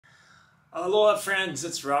Aloha friends,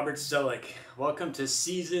 it's Robert Stellick. Welcome to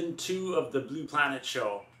Season 2 of the Blue Planet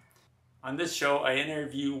Show. On this show, I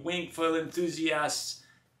interview wing foil enthusiasts,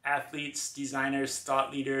 athletes, designers,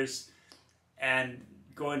 thought leaders, and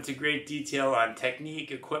go into great detail on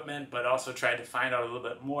technique, equipment, but also try to find out a little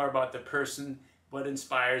bit more about the person, what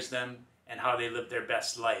inspires them, and how they live their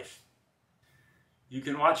best life. You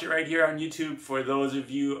can watch it right here on YouTube for those of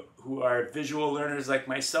you who are visual learners like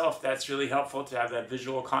myself. That's really helpful to have that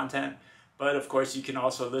visual content. But of course, you can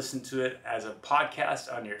also listen to it as a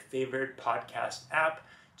podcast on your favorite podcast app.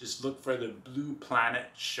 Just look for the Blue Planet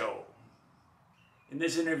Show. In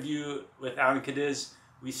this interview with Alan Cadiz,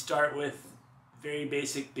 we start with very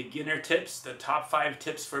basic beginner tips, the top 5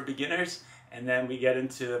 tips for beginners, and then we get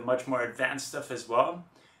into much more advanced stuff as well.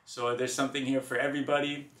 So there's something here for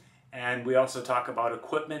everybody. And we also talk about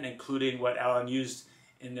equipment, including what Alan used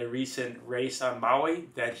in the recent race on Maui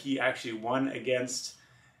that he actually won against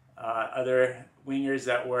other wingers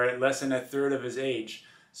that were less than a third of his age.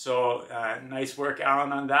 So nice work,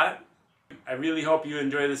 Alan, on that. I really hope you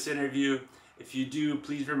enjoy this interview. If you do,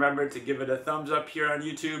 please remember to give it a thumbs up here on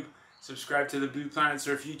YouTube, subscribe to the Blue Planet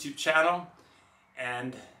Surf YouTube channel,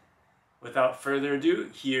 and without further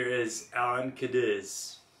ado, here is Alan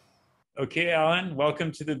Cadiz. Okay, Alan,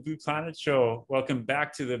 welcome to the Blue Planet Show. Welcome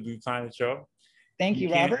back to the Blue Planet Show. Thank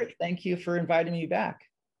you, Robert. Thank you for inviting me back.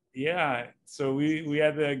 Yeah, so we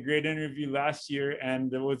had a great interview last year,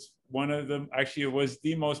 and it was one of them. Actually, it was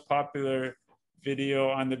the most popular video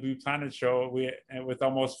on the Blue Planet Show. With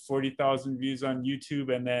almost 40,000 views on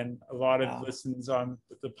YouTube, and then a lot of listens on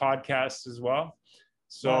the podcast as well.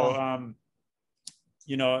 So,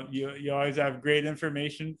 you know, you always have great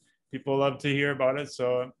information. People love to hear about it,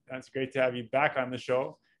 so that's great to have you back on the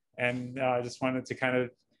show. And I just wanted to kind of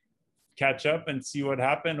catch up and see what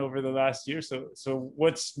happened over the last year. So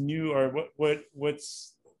what's new, or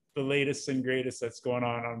what's the latest and greatest that's going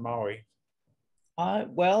on Maui?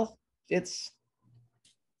 Well, it's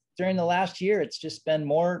during the last year, it's just been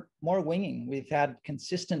more winging. We've had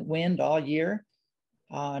consistent wind all year.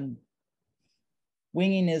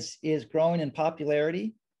 Winging is growing in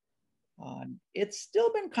popularity. It's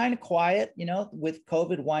still been kind of quiet, you know, with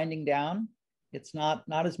COVID winding down. It's not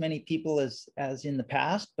as many people as in the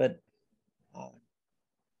past, but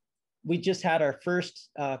we just had our first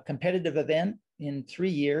competitive event in 3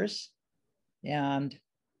 years. And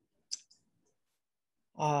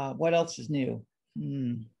what else is new?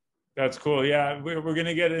 That's cool. Yeah, we're going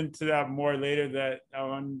to get into that more later. That I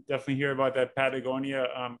want to definitely hear about that Patagonia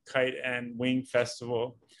Kite and Wing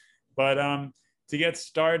Festival. But to get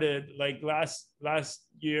started, like last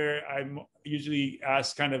year, I usually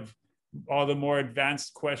ask kind of all the more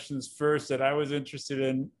advanced questions first that I was interested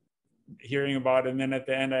in hearing about. And then at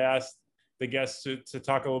the end, I asked the guests to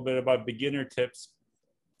talk a little bit about beginner tips.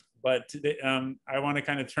 But today, I want to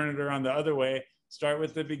kind of turn it around the other way, start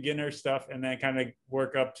with the beginner stuff, and then kind of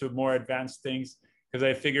work up to more advanced things. Because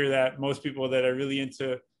I figure that most people that are really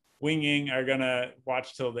into winging are going to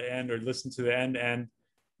watch till the end or listen to the end. And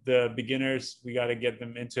the beginners, we got to get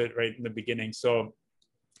them into it right in the beginning. So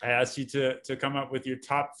I asked you to come up with your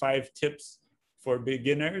top 5 tips for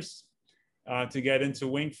beginners to get into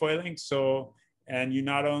wing foiling. So, and you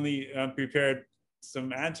not only prepared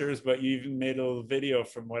some answers, but you even made a little video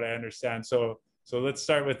from what I understand. So let's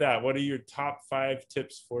start with that. What are your top 5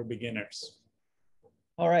 tips for beginners?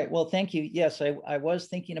 All right, well, thank you. Yes, I was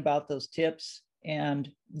thinking about those tips,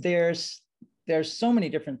 and there's so many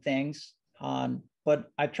different things,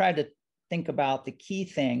 but I tried to think about the key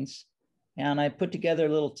things, and I put together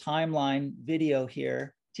a little timeline video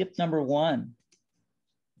here. Tip number 1.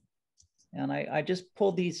 And I just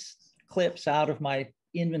pulled these clips out of my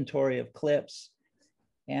inventory of clips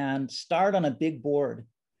and start on a big board.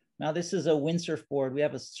 Now, this is a windsurf board. We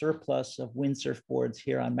have a surplus of windsurf boards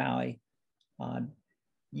here on Maui.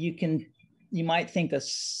 You might think a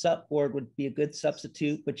sup board would be a good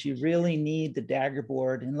substitute, but you really need the dagger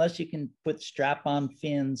board unless you can put strap-on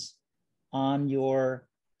fins on your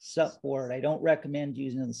sup board. I don't recommend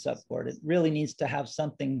using the sup board. It really needs to have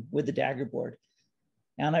something with the dagger board.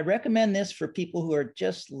 And I recommend this for people who are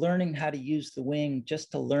just learning how to use the wing,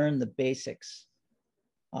 just to learn the basics.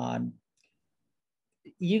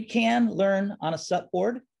 You can learn on a sup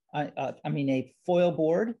board, a foil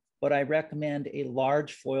board, but I recommend a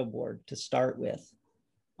large foil board to start with.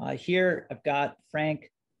 Here I've got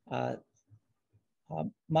Frank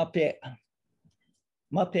Mape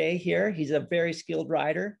here. He's a very skilled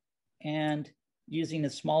rider, and using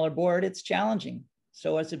a smaller board, it's challenging.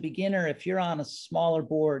 So as a beginner, if you're on a smaller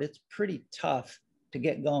board, it's pretty tough to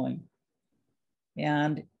get going.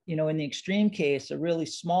 And, you know, in the extreme case, a really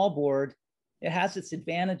small board it has its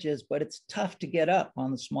advantages, but it's tough to get up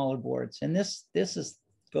on the smaller boards. And this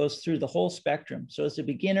goes through the whole spectrum. So as a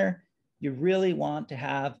beginner, you really want to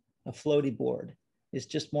have a floaty board. It's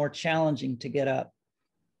just more challenging to get up.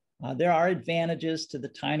 There are advantages to the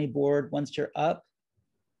tiny board once you're up,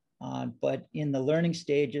 but in the learning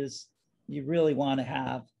stages, you really want to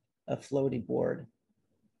have a floaty board.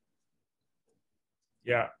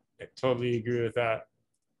 Yeah, I totally agree with that.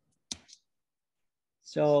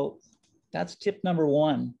 So that's tip number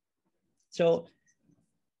one. So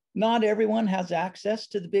not everyone has access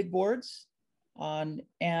to the big boards,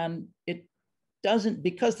 and it doesn't,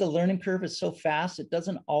 because the learning curve is so fast, it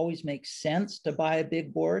doesn't always make sense to buy a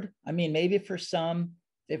big board. I mean, maybe for some,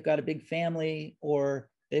 they've got a big family, or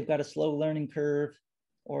they've got a slow learning curve,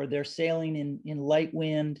 or they're sailing in light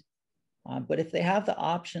wind. But if they have the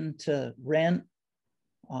option to rent,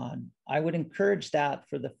 I would encourage that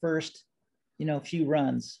for the first, few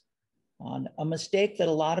runs. A mistake that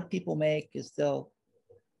a lot of people make is they'll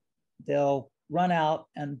run out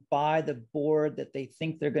and buy the board that they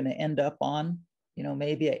think they're going to end up on,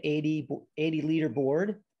 maybe a 80 liter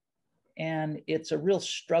board. And it's a real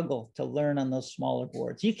struggle to learn on those smaller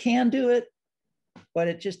boards. You can do it, but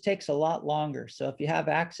it just takes a lot longer. So if you have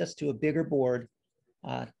access to a bigger board,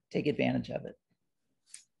 take advantage of it.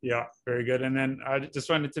 Yeah, very good. And then I just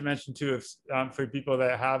wanted to mention too, if for people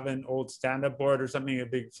that have an old stand-up board or something, a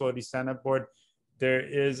big floaty stand-up board, there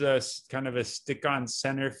is a kind of a stick-on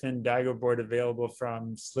center fin dagger board available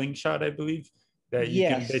from Slingshot, I believe, that you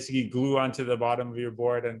can basically glue onto the bottom of your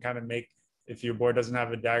board and kind of make, if your board doesn't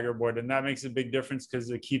have a dagger board, and that makes a big difference because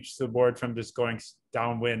it keeps the board from just going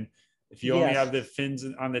downwind. If you only have the fins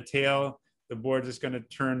on the tail, the board is going to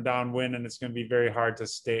turn downwind, and it's going to be very hard to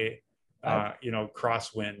stay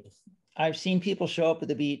crosswind. I've seen people show up at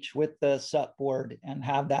the beach with the SUP board and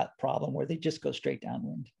have that problem where they just go straight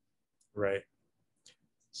downwind. Right.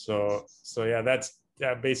 So yeah, that's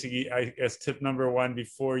basically, I guess, tip number one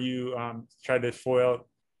before you try to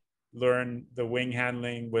learn the wing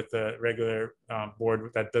handling with a regular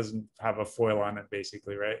board that doesn't have a foil on it,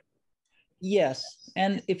 basically, right? Yes.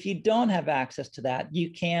 And if you don't have access to that, you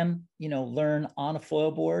can, learn on a foil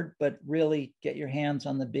board, but really get your hands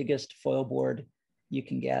on the biggest foil board you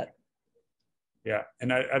can get. Yeah.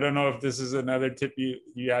 And I don't know if this is another tip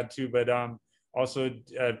you had too, but also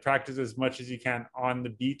practice as much as you can on the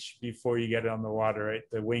beach before you get on the water, right?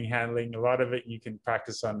 The wing handling, a lot of it you can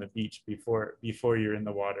practice on the beach before you're in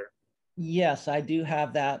the water. Yes, I do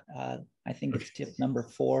have that. I think it's tip number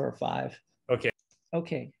 4 or 5.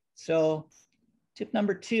 Okay. So tip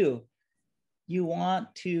number 2, you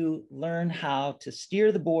want to learn how to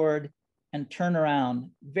steer the board and turn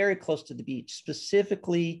around very close to the beach.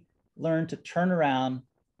 Specifically, learn to turn around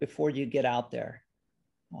before you get out there.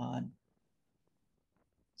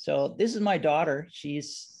 So this is my daughter. She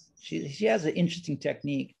has an interesting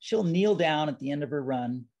technique. She'll kneel down at the end of her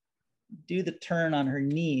run, do the turn on her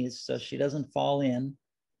knees so she doesn't fall in,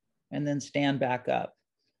 and then stand back up.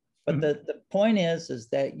 But the point is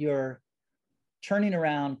that you're turning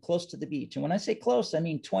around close to the beach. And when I say close, I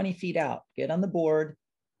mean 20 feet out. Get on the board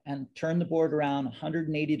and turn the board around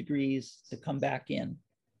 180 degrees to come back in.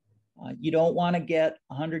 You don't want to get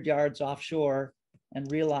 100 yards offshore and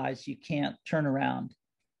realize you can't turn around.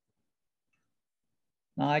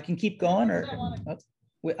 Now I can keep going, or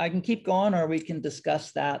we can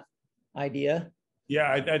discuss that idea.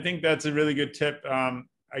 Yeah, I think that's a really good tip.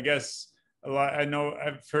 I guess I know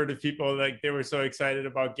I've heard of people like they were so excited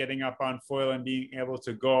about getting up on foil and being able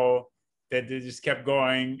to go that they just kept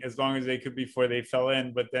going as long as they could before they fell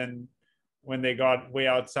in. But then when they got way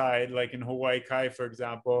outside, like in Hawaii Kai, for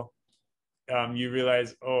example, you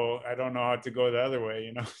realize, oh, I don't know how to go the other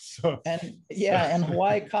way, So and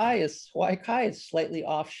Hawaii Kai is slightly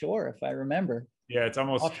offshore, if I remember. Yeah, it's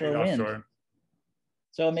almost offshore.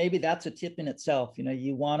 So maybe that's a tip in itself.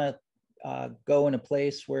 You want to go in a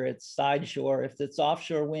place where it's side shore. If it's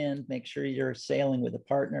offshore wind, make sure you're sailing with a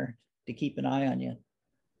partner to keep an eye on you.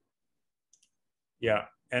 Yeah.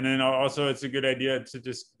 And then also it's a good idea to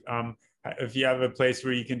just, if you have a place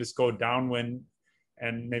where you can just go downwind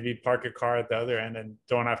and maybe park a car at the other end and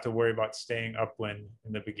don't have to worry about staying upwind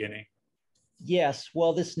in the beginning. Yes.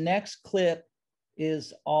 Well, this next clip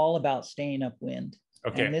is all about staying upwind.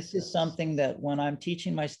 Okay. And this is something that when I'm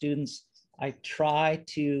teaching my students, I try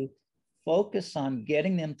to focus on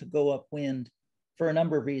getting them to go upwind for a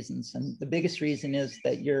number of reasons. And the biggest reason is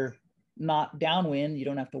that you're not downwind. You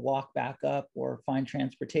don't have to walk back up or find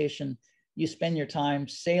transportation. You spend your time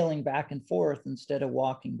sailing back and forth instead of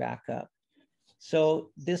walking back up. So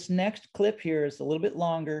this next clip here is a little bit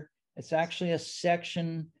longer. It's actually a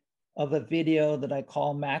section of a video that I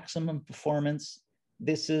call Maximum Performance.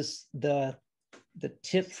 This is the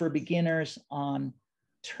tip for beginners on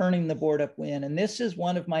turning the board upwind. And this is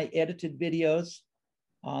one of my edited videos.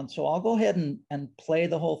 So I'll go ahead and play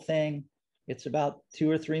the whole thing. It's about 2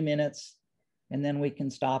 or 3 minutes, and then we can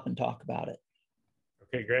stop and talk about it.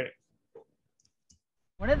 Okay, great.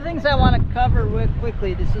 One of the things I want to cover real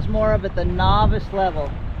quickly, this is more of at the novice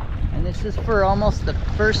level, and this is for almost the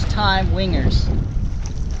first time wingers.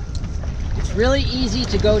 It's really easy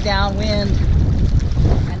to go downwind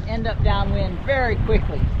and end up downwind very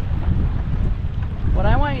quickly. What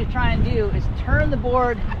I want you to try and do is turn the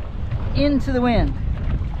board into the wind.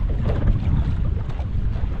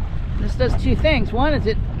 This does two things. One is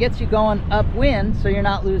it gets you going upwind so you're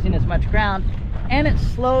not losing as much ground, and it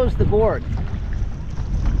slows the board.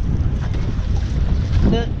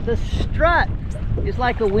 The strut is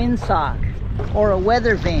like a windsock or a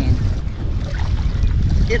weather vane.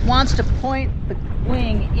 It wants to point the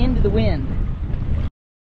wing into the wind.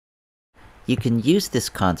 You can use this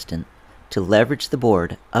constant to leverage the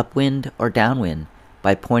board upwind or downwind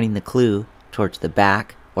by pointing the clue towards the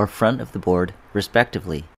back or front of the board,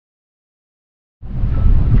 respectively.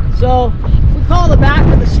 So we call the back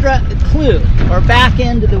of the strut the clue, or back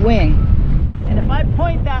end of the wing. And if I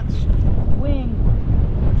point that wing,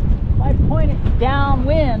 if I point it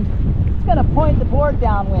downwind, it's going to point the board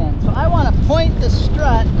downwind. So I want to point the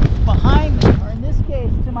strut behind me, or in this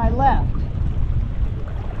case, to my left.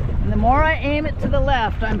 And the more I aim it to the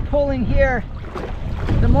left, I'm pulling here,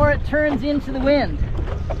 the more it turns into the wind.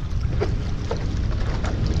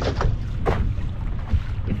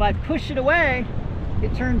 If I push it away,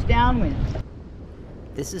 it turns downwind.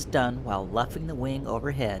 This is done while luffing the wing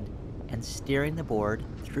overhead and steering the board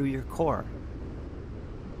through your core.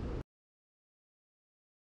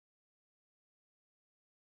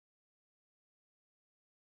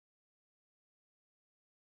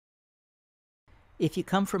 If you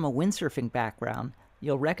come from a windsurfing background,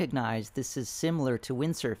 you'll recognize this is similar to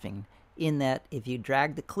windsurfing in that if you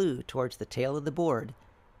drag the clue towards the tail of the board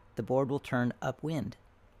will turn upwind.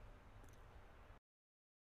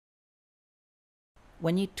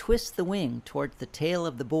 When you twist the wing towards the tail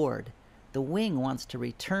of the board, the wing wants to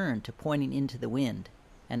return to pointing into the wind,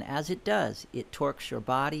 and as it does, it torques your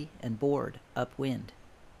body and board upwind.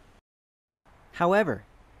 However,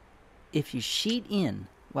 if you sheet in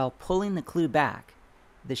while pulling the clue back,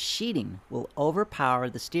 the sheeting will overpower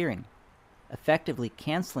the steering, effectively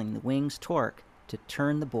canceling the wing's torque to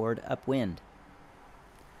turn the board upwind.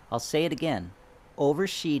 I'll say it again,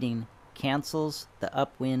 oversheeting cancels the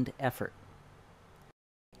upwind effort.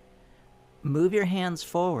 Move your hands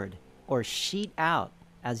forward or sheet out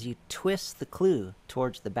as you twist the clue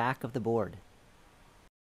towards the back of the board.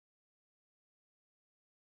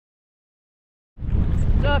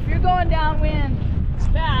 So if you're going downwind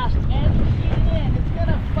fast and you're sheeting in, it's going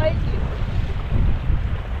to fight you.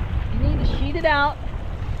 You need to sheet it out,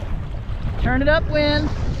 turn it upwind,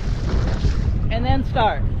 and then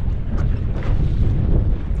start.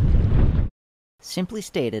 Simply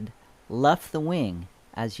stated, luff the wing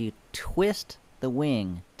as you twist the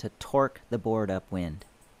wing to torque the board upwind.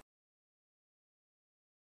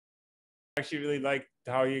 I actually really like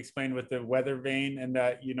how you explained with the weather vane, and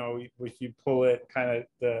that, you know, if you pull it kind of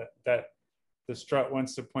the strut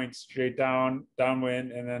wants to point straight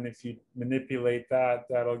downwind, and then if you manipulate that,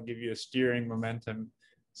 that'll give you a steering momentum.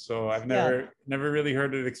 So I've never really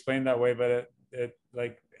heard it explained that way, but it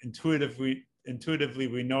like intuitively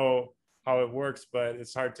we know how it works, but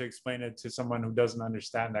it's hard to explain it to someone who doesn't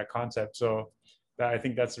understand that concept. So I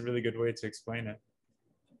think that's a really good way to explain it.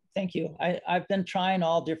 Thank you. I've been trying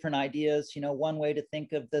all different ideas. You know, one way to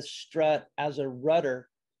think of the strut as a rudder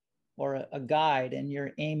or a guide, and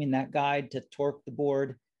you're aiming that guide to torque the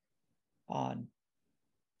board on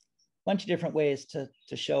a bunch of different ways to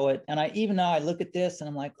show it. And even now I look at this and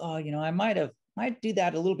I'm like, oh, you know, I might do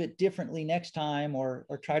that a little bit differently next time, or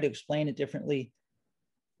try to explain it differently,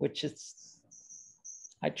 which is,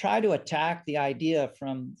 I try to attack the idea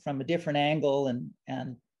from a different angle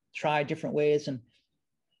and try different ways. And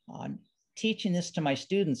teaching this to my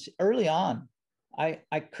students early on,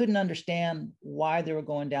 I couldn't understand why they were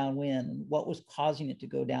going downwind and what was causing it to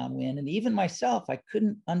go downwind. And even myself, I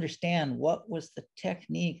couldn't understand what was the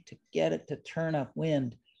technique to get it to turn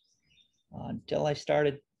upwind until I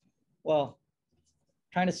started, well,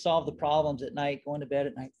 trying to solve the problems at night, going to bed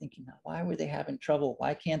at night thinking, why were they having trouble?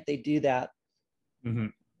 Why can't they do that? Mm-hmm.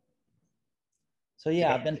 So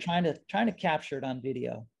yeah, I've been trying to capture it on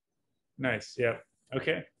video. Nice. Yeah.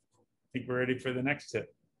 Okay. I think we're ready for the next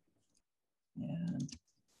tip. And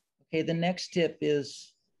okay, the next tip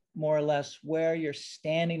is more or less where you're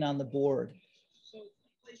standing on the board.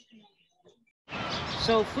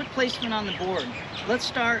 So foot placement on the board. Let's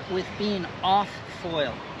start with being off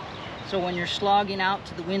foil. So when you're slogging out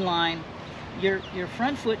to the wind line, your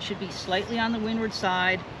front foot should be slightly on the windward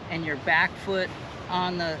side and your back foot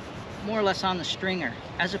on the, more or less on the stringer,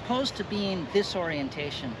 as opposed to being this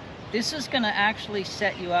orientation. This is going to actually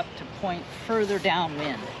set you up to point further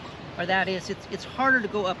downwind. Or that is, it's harder to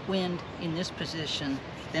go upwind in this position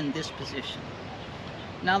than this position.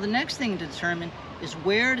 Now the next thing to determine is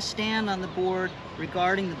where to stand on the board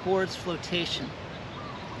regarding the board's flotation.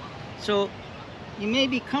 So you may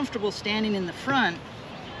be comfortable standing in the front,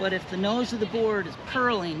 but if the nose of the board is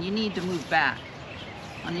curling, you need to move back.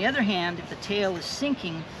 On the other hand, if the tail is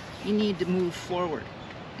sinking, you need to move forward.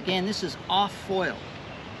 Again, this is off foil.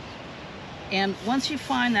 And once you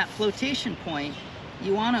find that flotation point,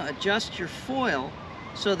 you want to adjust your foil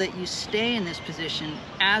so that you stay in this position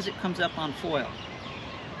as it comes up on foil.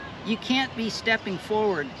 You can't be stepping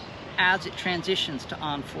forward as it transitions to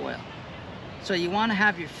on foil. So you want to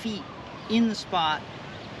have your feet in the spot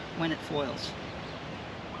when it foils.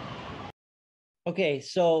 Okay,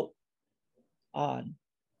 so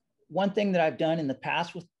one thing that I've done in the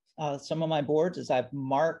past with some of my boards is I've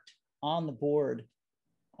marked on the board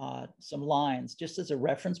some lines just as a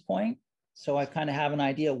reference point. So I kind of have an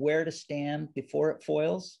idea where to stand before it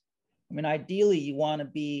foils. I mean, ideally you want to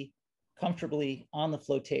be comfortably on the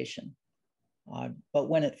flotation. But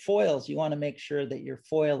when it foils, you want to make sure that your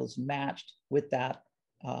foil is matched with that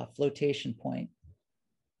flotation point.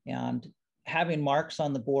 And having marks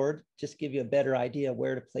on the board just give you a better idea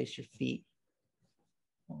where to place your feet.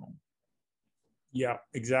 Yeah,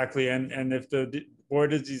 exactly. And if the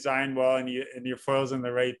board is designed well and your foil's in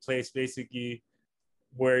the right place, basically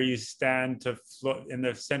where you stand to float in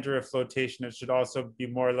the center of flotation, it should also be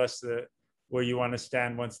more or less where you want to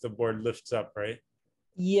stand once the board lifts up, right?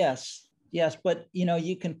 Yes, yes, but you know,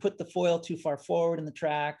 you can put the foil too far forward in the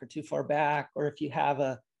track or too far back, or if you have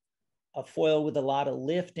a foil with a lot of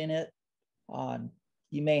lift in it,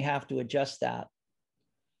 you may have to adjust that.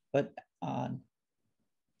 But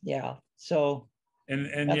yeah, so. And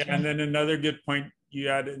then another good point you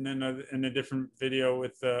had in a different video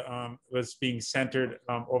with the was being centered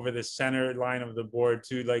over the center line of the board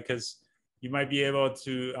too, like, because you might be able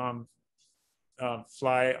to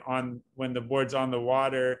fly on when the board's on the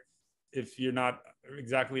water. If you're not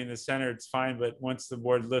exactly in the center, it's fine, but once the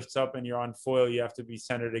board lifts up and you're on foil, you have to be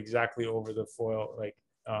centered exactly over the foil, like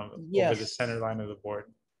yes, over the center line of the board.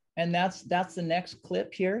 And that's the next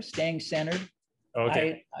clip here, staying centered.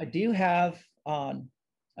 Okay. I do have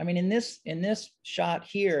I mean, in this shot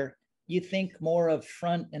here, you think more of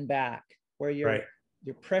front and back, where you're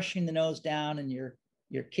pressing the nose down and you're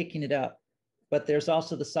kicking it up. But there's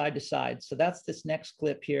also the side to side. So that's this next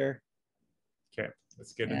clip here. Okay,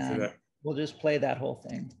 let's get into that. We'll just play that whole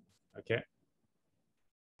thing. Okay.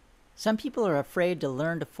 Some people are afraid to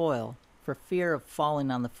learn to foil for fear of falling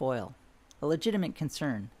on the foil, a legitimate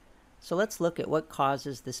concern. So let's look at what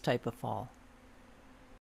causes this type of fall.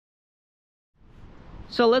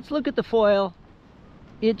 So let's look at the foil.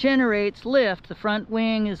 It generates lift. The front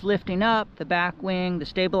wing is lifting up, the back wing, the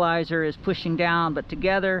stabilizer is pushing down, but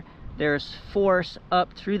together there's force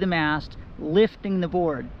up through the mast, lifting the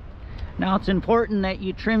board. Now it's important that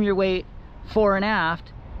you trim your weight fore and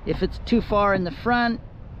aft. If it's too far in the front,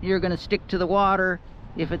 you're going to stick to the water.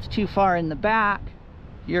 If it's too far in the back,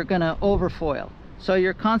 you're going to overfoil. So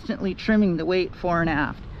you're constantly trimming the weight fore and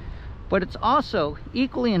aft. But it's also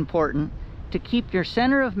equally important to keep your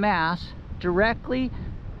center of mass directly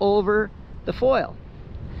over the foil.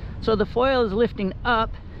 So the foil is lifting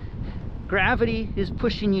up, gravity is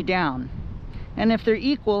pushing you down. And if they're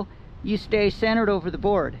equal, you stay centered over the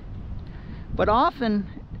board. But often,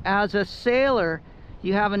 as a sailor,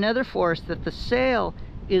 you have another force that the sail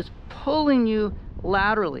is pulling you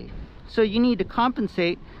laterally. So you need to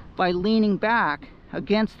compensate by leaning back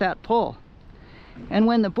against that pull. And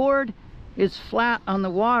when the board is flat on the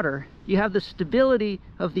water, you have the stability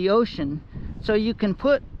of the ocean, so you can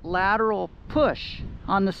put lateral push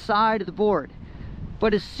on the side of the board.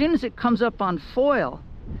 But as soon as it comes up on foil,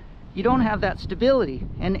 you don't have that stability,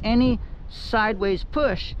 and any sideways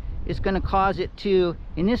push is going to cause it to,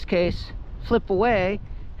 in this case, flip away,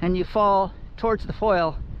 and you fall towards the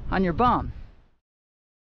foil on your bum.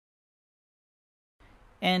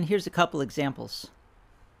 And here's a couple examples.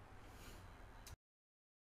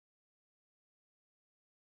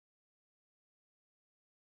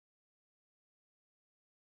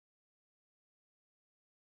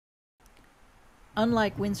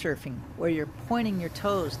 Unlike windsurfing, where you're pointing your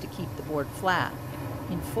toes to keep the board flat,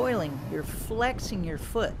 in foiling, you're flexing your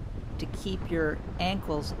foot to keep your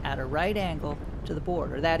ankles at a right angle to the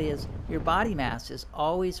board, or that is, your body mass is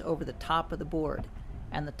always over the top of the board,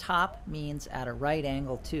 and the top means at a right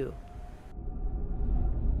angle too.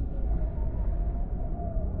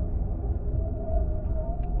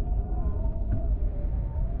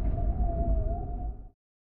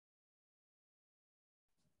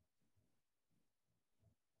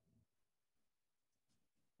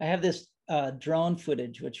 I have this drone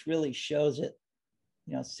footage which really shows it,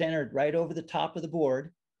 centered right over the top of the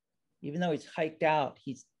board. Even though he's hiked out,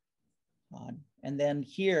 he's on. And then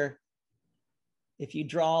here, if you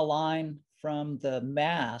draw a line from the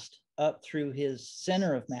mast up through his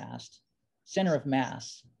center of mass,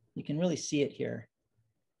 you can really see it here.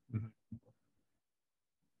 Mm-hmm.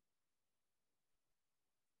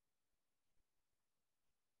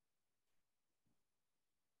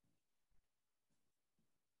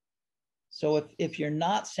 So if you're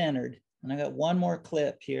not centered, and I got one more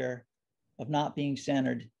clip here of not being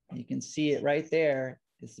centered, you can see it right there.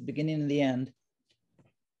 It's the beginning and the end.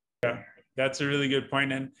 Yeah, that's a really good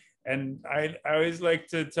point. And I always like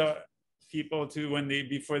to tell people to,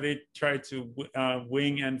 before they try to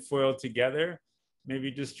wing and foil together,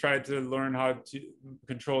 maybe just try to learn how to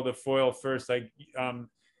control the foil first. Like,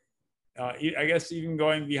 I guess even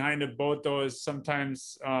going behind a boat though is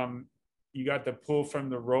sometimes you got the pull from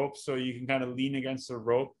the rope, so you can kind of lean against the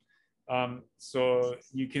rope. So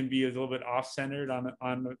you can be a little bit off-centered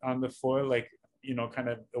on the foil, like, kind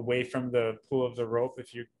of away from the pull of the rope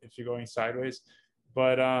if you're going sideways.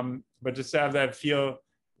 But just to have that feel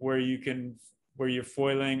where you're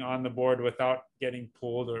foiling on the board without getting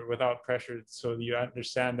pulled or without pressure, so you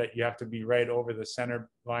understand that you have to be right over the center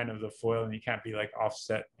line of the foil and you can't be like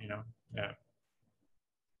offset,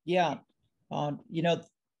 Yeah.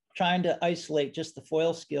 Trying to isolate just the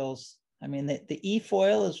foil skills. I mean, the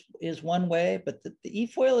E-foil is one way, but the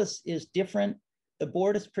E-foil is different. The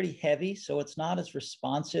board is pretty heavy, so it's not as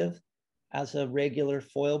responsive as a regular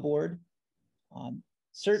foil board.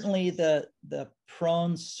 Certainly the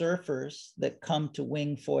prone surfers that come to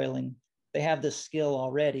wing foiling, they have this skill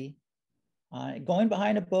already. Going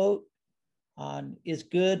behind a boat is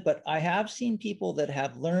good, but I have seen people that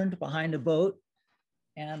have learned behind a boat,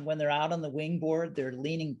 and when they're out on the wing board, they're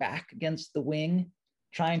leaning back against the wing,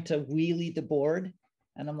 trying to wheelie the board.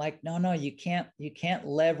 And I'm like, no, you can't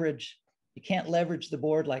leverage the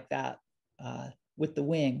board like that with the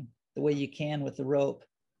wing, the way you can with the rope.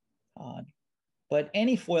 But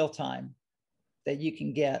any foil time that you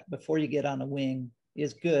can get before you get on a wing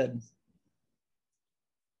is good.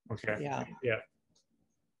 Okay. Yeah.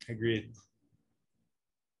 Agreed.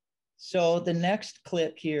 So the next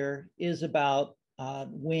clip here is about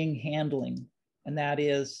wing handling, and that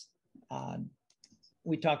is,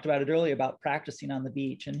 we talked about it earlier about practicing on the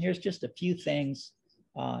beach. And here's just a few things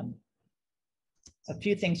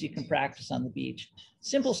you can practice on the beach.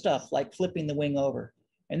 Simple stuff like flipping the wing over.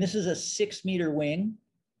 And this is a 6-meter wing,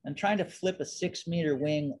 and trying to flip a 6-meter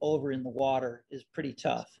wing over in the water is pretty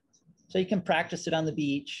tough. So you can practice it on the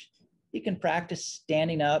beach. You can practice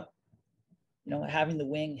standing up, having the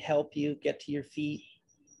wing help you get to your feet.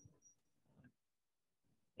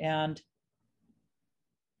 And,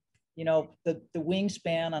 the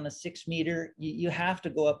wingspan on a 6-meter, you have to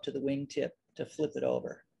go up to the wingtip to flip it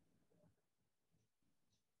over.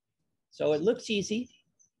 So it looks easy,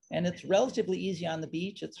 and it's relatively easy on the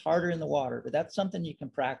beach. It's harder in the water, but that's something you can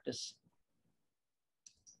practice.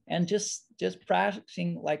 And just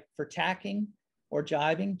practicing, like for tacking or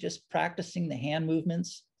jibing, just practicing the hand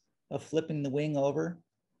movements of flipping the wing over,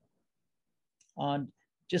 on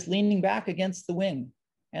just leaning back against the wing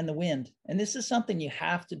and the wind. And this is something you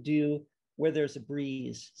have to do where there's a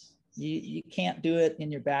breeze. You can't do it in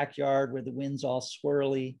your backyard where the wind's all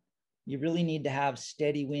swirly. You really need to have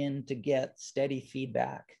steady wind to get steady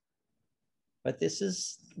feedback. But this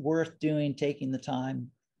is worth doing, taking the time.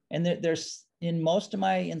 And there's, in most of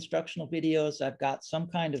my instructional videos, I've got some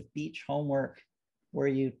kind of beach homework where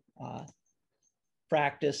you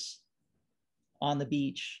practice on the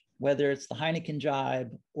beach, whether it's the Heineken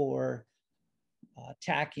jibe or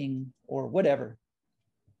tacking or whatever.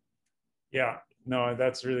 Yeah, no,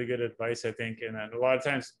 that's really good advice, I think. And a lot of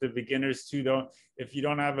times the beginners too if you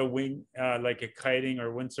don't have a wing, like a kiting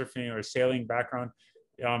or windsurfing or sailing background,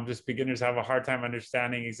 just beginners have a hard time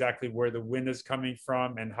understanding exactly where the wind is coming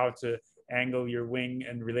from and how to angle your wing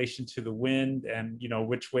in relation to the wind, and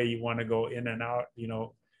which way you want to go in and out,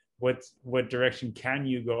 what direction can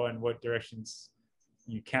you go and what directions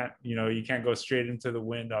you can't. You can't go straight into the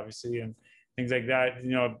wind, obviously, and things like that.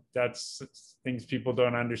 That's things people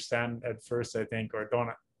don't understand at first, I think, or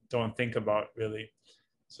don't think about really.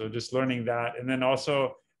 So just learning that. And then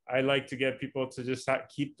also I like to get people to just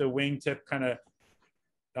keep the wingtip kind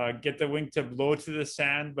of get the wingtip low to the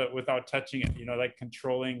sand, but without touching it, you know, like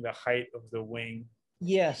controlling the height of the wing.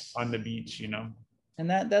 Yes. On the beach, you know. And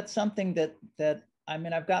that's something that I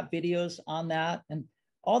mean, I've got videos on that, and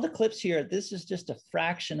all the clips here, this is just a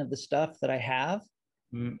fraction of the stuff that I have.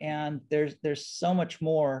 And there's so much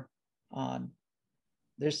more on,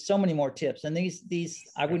 there's so many more tips. And these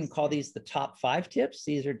I wouldn't call these the top 5 tips.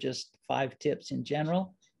 These are just 5 tips in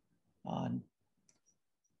general.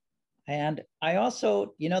 And I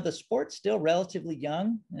also, you know, the sport's still relatively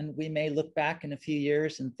young, and we may look back in a few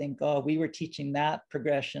years and think, oh, we were teaching that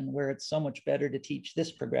progression where it's so much better to teach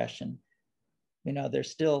this progression. You know,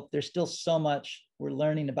 there's still so much we're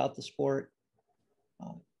learning about the sport.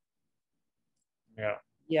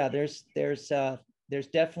 Yeah, there's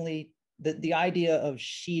definitely the idea of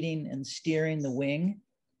sheeting and steering the wing.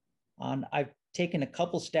 I've taken a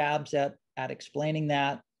couple stabs at explaining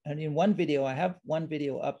that. And in one video, I have one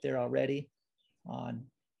video up there already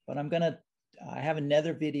but I have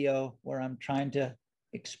another video where I'm trying to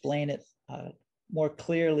explain it more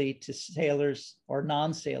clearly to sailors or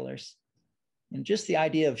non-sailors. And just the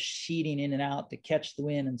idea of sheeting in and out to catch the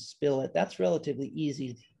wind and spill it, that's relatively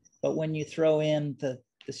easy. But when you throw in the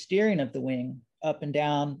steering of the wing up and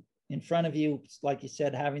down in front of you, like you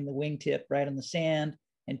said, having the wingtip right on the sand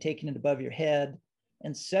and taking it above your head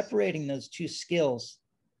and separating those two skills,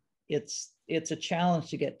 it's a challenge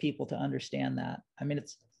to get people to understand that. I mean,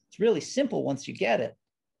 it's really simple once you get it,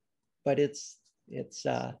 but it's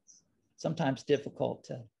sometimes difficult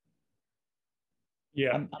to.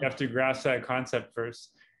 Yeah, you have to grasp that concept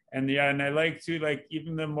first. And yeah, and I like to, like,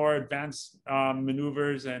 even the more advanced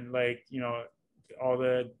maneuvers and, like, you know, all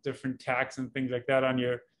the different tacks and things like that on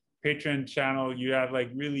your Patreon channel. You have like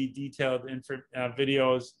really detailed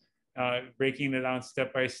videos breaking it down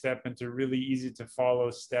step by step into really easy to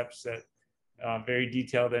follow steps that very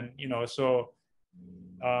detailed. And, you know, so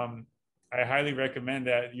I highly recommend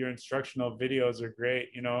that. Your instructional videos are great,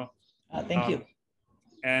 you know. Thank you.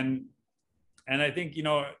 And I think, you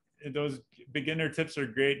know, those beginner tips are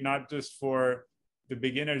great, not just for the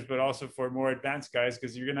beginners, but also for more advanced guys,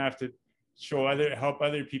 because you're going to have to help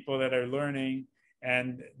other people that are learning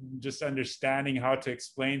and just understanding how to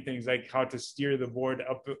explain things, like how to steer the board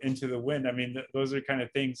up into the wind. I mean, those are kind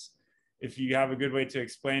of things, if you have a good way to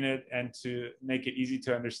explain it and to make it easy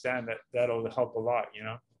to understand, that'll help a lot, you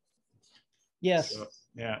know? Yes. So,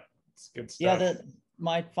 yeah, it's good stuff. Yeah,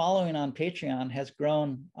 my following on Patreon has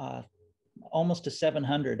grown almost to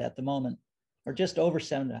 700 at the moment, or just over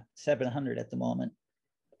 700 at the moment.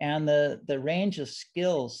 And the range of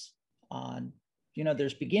skills on, you know,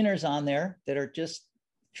 there's beginners on there that are just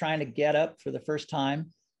trying to get up for the first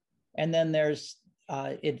time. And then there's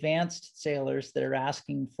advanced sailors that are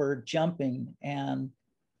asking for jumping and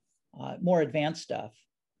more advanced stuff.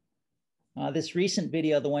 This recent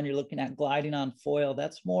video, the one you're looking at, gliding on foil,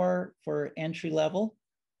 that's more for entry level.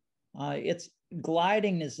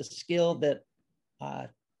 Gliding is a skill that,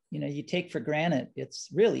 you know, you take for granted. It's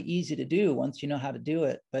really easy to do once you know how to do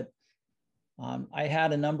it. But I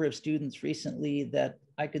had a number of students recently that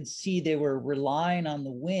I could see they were relying on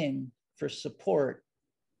the wing for support,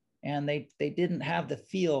 and they didn't have the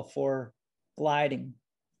feel for gliding.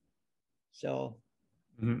 So.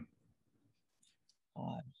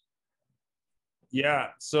 Yeah.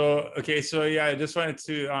 So, okay. So yeah, I just wanted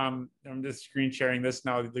to, I'm just screen sharing this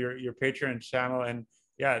now, your Patreon channel, and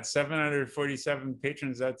yeah, it's 747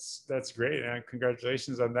 patrons. That's great. And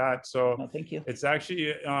congratulations on that. So thank you. It's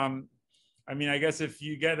actually, I mean, I guess if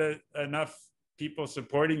you get enough people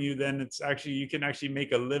supporting you, then it's actually, you can actually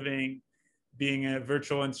make a living being a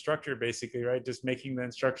virtual instructor, basically, right? Just making the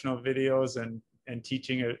instructional videos and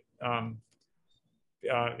teaching it.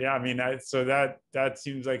 Yeah, I mean, so that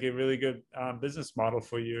seems like a really good business model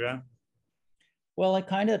for you, yeah. Well, I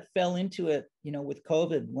kind of fell into it, you know, with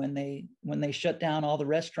COVID when they shut down all the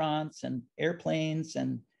restaurants and airplanes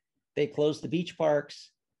and they closed the beach parks.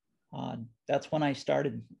 That's when I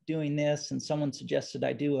started doing this, and someone suggested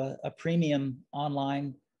I do a premium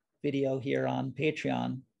online video here on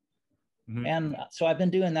Patreon. And so I've been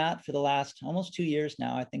doing that for the last almost 2 years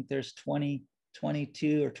now. I think there's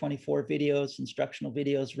 22 or 24 videos, instructional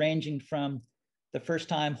videos, ranging from the first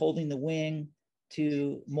time holding the wing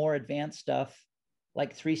to more advanced stuff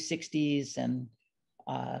like 360s and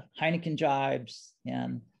Heineken jibes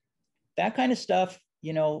and that kind of stuff.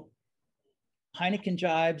 You know, Heineken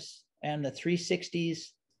jibes and the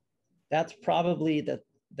 360s, that's probably the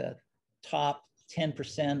top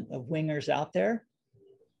 10% of wingers out there.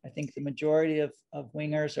 I think the majority of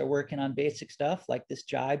wingers are working on basic stuff like this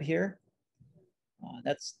jibe here.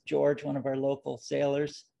 That's George, one of our local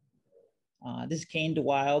sailors. This is Cane to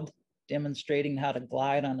Wild, demonstrating how to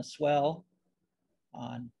glide on a swell.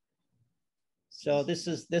 So this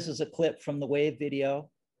is a clip from the wave video.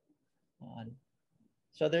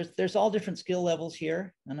 So there's all different skill levels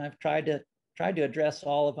here, and I've tried to address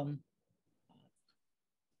all of them.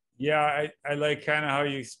 Yeah, I like kind of how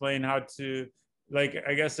you explain how to, like,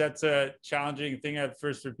 I guess that's a challenging thing at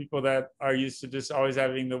first for people that are used to just always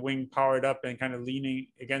having the wing powered up and kind of leaning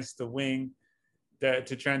against the wing, that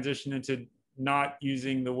to transition into not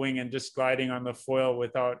using the wing and just gliding on the foil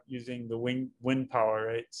without using the wind power,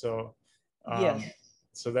 right? So Yes.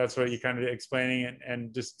 So that's what you're kind of explaining it,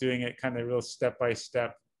 and just doing it kind of real step by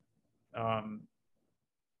step,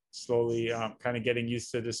 slowly, kind of getting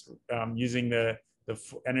used to just using the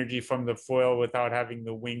energy from the foil without having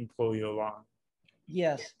the wing pull you along.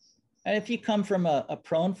 Yes. And if you come from a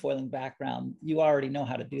prone foiling background, you already know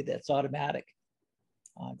how to do that. It's automatic.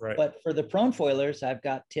 Right. But for the prone foilers, I've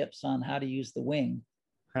got tips on how to use the wing.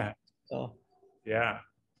 So yeah,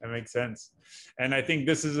 that makes sense. And I think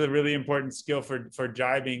this is a really important skill for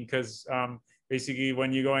jibing, because basically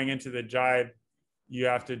when you're going into the jibe, you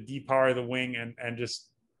have to depower the wing and just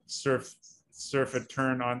surf a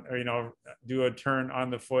turn on, or, you know, do a turn on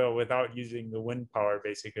the foil without using the wind power,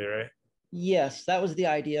 basically, right? Yes, that was the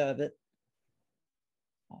idea of it.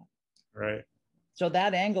 Right. So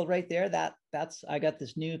that angle right there, that's I got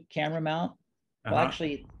this new camera mount. Well,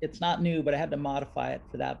 actually, it's not new, but I had to modify it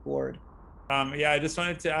for that board. Yeah, I just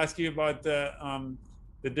wanted to ask you about the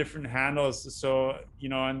different handles. So, you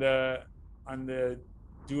know, on the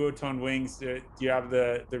duotone wings, do you have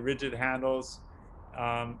the rigid handles,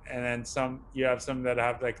 and then you have some that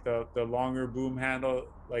have like the longer boom handle,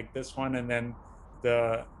 like this one, and then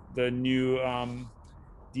the new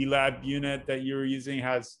D-Lab unit that you were using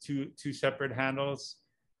has two separate handles.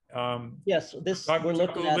 Yes, talk a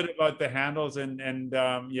little bit about the handles and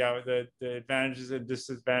yeah, the advantages and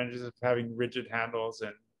disadvantages of having rigid handles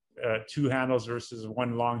and two handles versus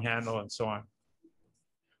one long handle and so on.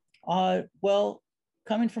 Well,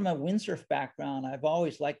 coming from a windsurf background, I've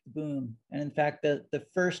always liked the boom. And in fact, the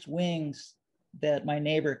first wings that my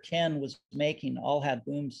neighbor Ken was making all had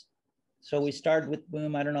booms. So we started with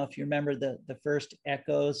boom. I don't know if you remember the first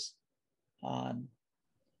Echoes.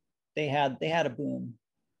 They had a boom.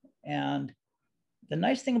 And the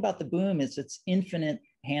nice thing about the boom is it's infinite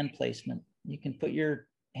hand placement. You can put your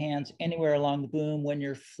hands anywhere along the boom. When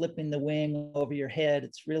you're flipping the wing over your head,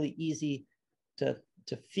 it's really easy to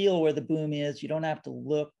feel where the boom is. You don't have to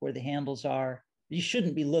look where the handles are. You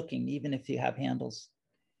shouldn't be looking, even if you have handles.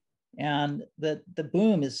 And the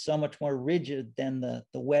boom is so much more rigid than the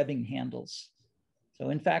webbing handles.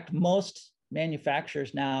 So in fact, most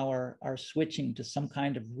manufacturers now are switching to some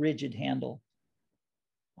kind of rigid handle.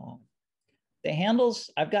 The handles,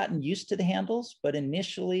 I've gotten used to the handles, but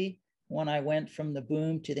initially when I went from the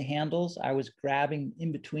boom to the handles, I was grabbing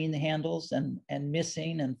in between the handles and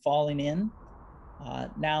missing and falling in.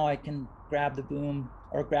 Now I can grab the boom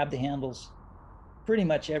or grab the handles pretty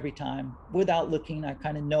much every time without looking. I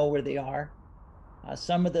kind of know where they are.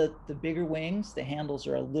 Some of the bigger wings, the handles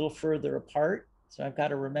are a little further apart, so I've got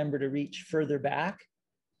to remember to reach further back.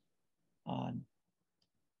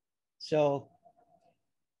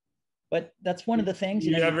 But that's one of the things.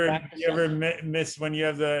 You ever miss when you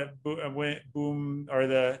have the boom or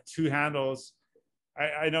the two handles?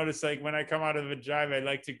 I notice, like, when I come out of a jibe, I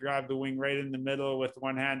like to grab the wing right in the middle with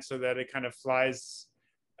one hand so that it kind of flies,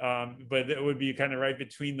 but it would be kind of right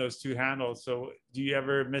between those two handles. So do you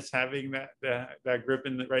ever miss having that grip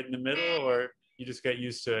right in the middle, or you just get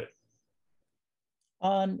used to it?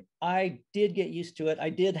 I did get used to it. I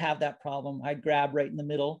did have that problem. I'd grab right in the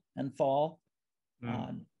middle and fall.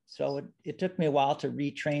 So it took me a while to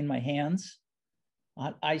retrain my hands.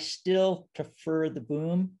 I still prefer the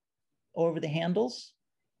boom over the handles,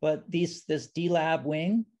 but this D-Lab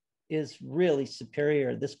wing is really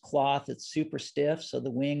superior. This cloth, it's super stiff, so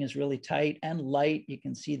the wing is really tight and light. You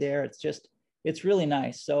can see there, it's really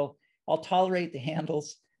nice. So I'll tolerate the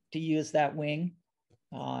handles to use that wing.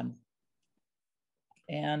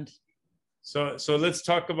 And so let's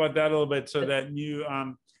talk about that a little bit. So that new,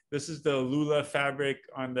 this is the Lula fabric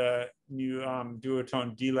on the new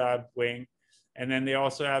duotone D-Lab wing. And then they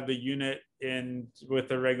also have the unit with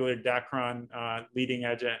the regular Dacron leading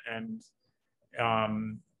edge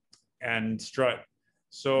and strut.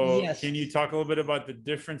 So yes. Can you talk a little bit about the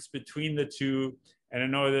difference between the two? And I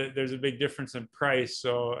know that there's a big difference in price.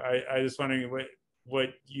 So I just wondering what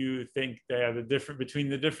you think the difference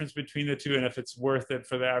between the two, and if it's worth it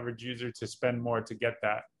for the average user to spend more to get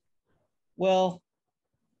that. Well,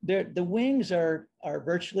 the wings are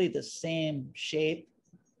virtually the same shape.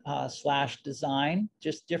 slash design,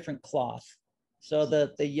 just different cloth. So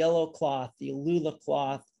the yellow cloth, the Alula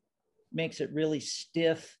cloth, makes it really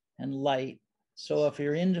stiff and light. So if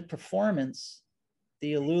you're into performance,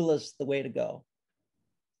 the Alula's the way to go.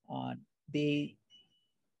 I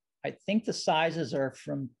think the sizes are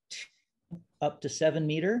from 2 up to 7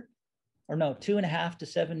 meter, or no, 2.5 to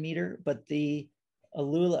 7 meter, but the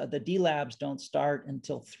Alula, the D-Labs don't start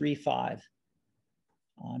until 3.5.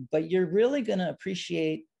 But you're really gonna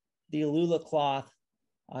appreciate the Alula cloth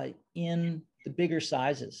in the bigger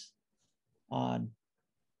sizes. You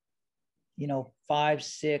know, 5,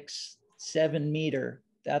 6, 7 meter,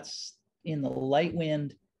 that's in the light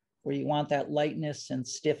wind where you want that lightness and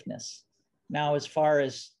stiffness. Now, as far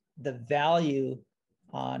as the value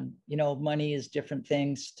on, you know, money is different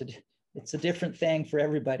things it's a different thing for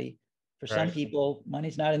everybody. For some people,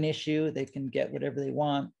 money's not an issue. They can get whatever they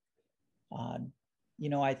want. You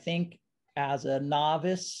know, I think as a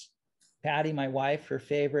novice, Patty, my wife, her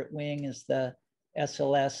favorite wing is the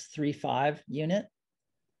SLS 3.5 unit.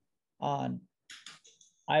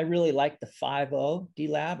 I really like the 5.0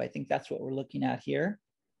 D-Lab. I think that's what we're looking at here.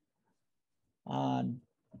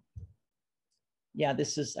 Yeah, I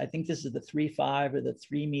think this is the 3.5 or the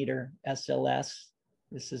 3 meter SLS.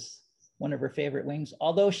 This is one of her favorite wings.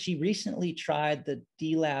 Although she recently tried the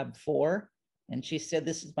D-Lab 4, and she said,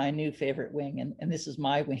 this is my new favorite wing, and this is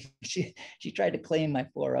my wing. She tried to claim my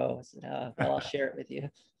 4.0. I said, well, I'll share it with you.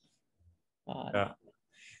 Yeah.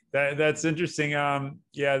 That's interesting.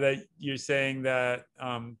 Yeah, that you're saying that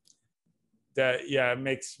it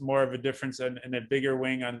makes more of a difference in a bigger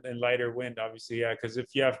wing and lighter wind, obviously. Yeah, because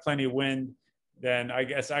if you have plenty of wind, then I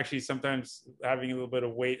guess actually sometimes having a little bit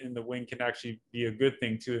of weight in the wing can actually be a good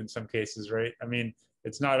thing too in some cases, right? I mean,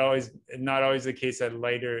 it's not always the case that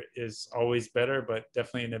lighter is always better, but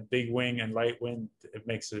definitely in a big wing and light wind,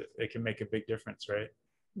 it can make a big difference, right?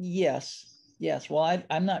 Yes. Well,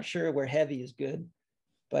 I'm not sure where heavy is good,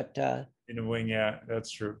 but in a wing, yeah, that's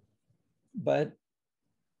true. But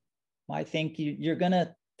I think you're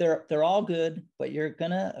gonna, they're all good, but you're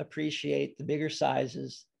gonna appreciate the bigger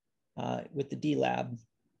sizes with the D-Lab.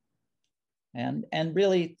 And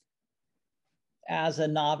really, as a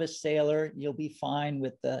novice sailor, you'll be fine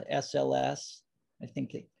with the SLS. I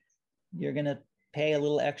think you're gonna pay a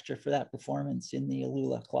little extra for that performance in the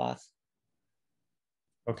Alula cloth.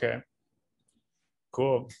 Okay,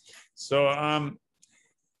 cool. So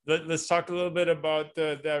let's talk a little bit about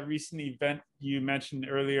that recent event you mentioned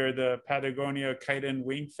earlier, the Patagonia Kite and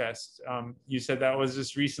Wing Fest. You said that was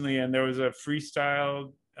just recently, and there was a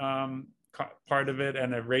freestyle part of it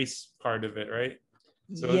and a race part of it, right?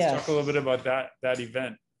 So let's talk a little bit about that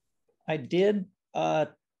event. I did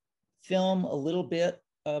film a little bit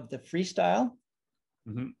of the freestyle,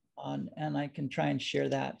 and I can try and share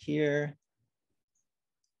that here.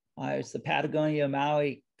 It's the Patagonia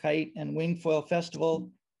Maui Kite and Wing Foil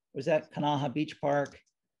Festival. It was at Kanaha Beach Park,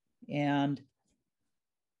 and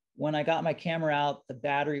when I got my camera out, the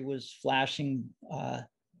battery was flashing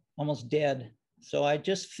almost dead. So I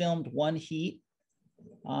just filmed one heat.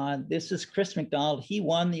 This is Chris McDonald. He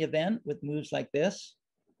won the event with moves like this.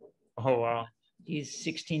 Oh, wow. He's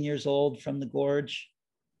 16 years old from the Gorge.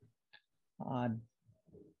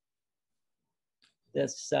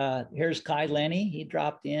 Here's Kai Lenny. He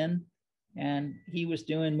dropped in and he was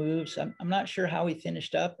doing moves. I'm not sure how he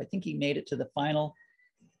finished up. I think he made it to the final.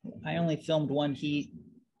 I only filmed one heat.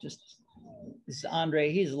 This is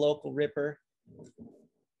Andre. He's a local ripper.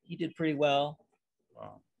 He did pretty well.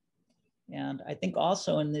 Wow. And I think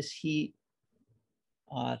also in this heat,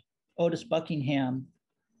 Otis Buckingham.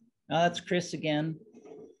 Now that's Chris again.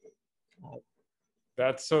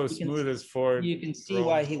 That's so smooth as Ford. You can see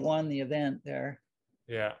why he won the event there.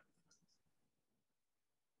 Yeah.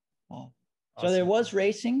 Awesome. So there was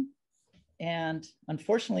racing, and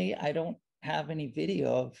unfortunately, I don't have any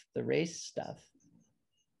video of the race stuff.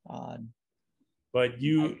 But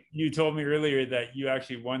you told me earlier that you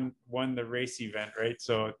actually won the race event, right?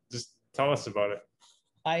 So just tell us about it.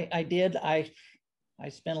 I did. I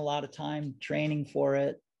spent a lot of time training for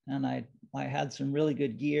it, and I had some really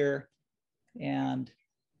good gear. And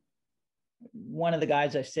one of the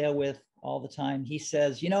guys I sail with all the time, he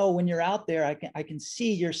says, you know, when you're out there, I can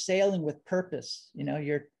see you're sailing with purpose. You know,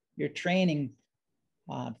 you're training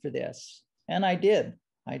for this. And I did.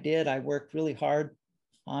 I worked really hard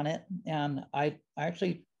on it. And I'm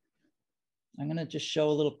going to just show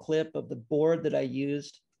a little clip of the board that I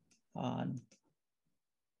used.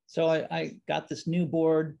 So I got this new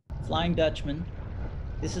board, Flying Dutchman.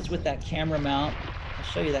 This is with that camera mount. I'll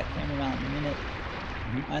show you that camera mount in a minute.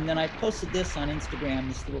 And then I posted this on Instagram,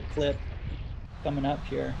 this little clip coming up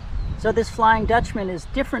here. So this Flying Dutchman is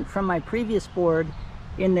different from my previous board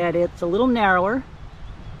in that it's a little narrower.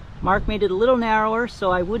 Mark made it a little narrower so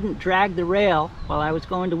I wouldn't drag the rail while I was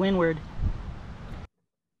going to windward.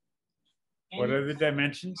 What are the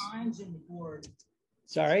dimensions?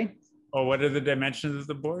 Sorry? Oh, what are the dimensions of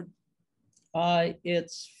the board?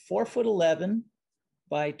 It's 4'11"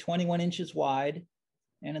 by 21 inches wide,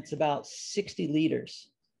 and it's about 60 liters.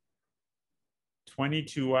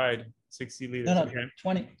 22 wide, 60 liters. No,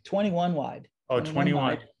 okay. 21 wide. Oh, 21.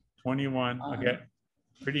 Wide. 21. Okay.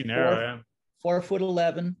 Pretty narrow, yeah.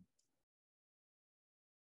 4'11".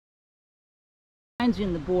 Lines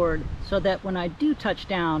in the board so that when I do touch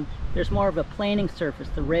down, there's more of a planing surface.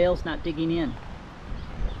 The rail's not digging in.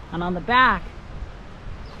 And on the back,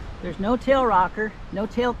 there's no tail rocker, no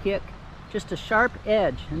tail kick, just a sharp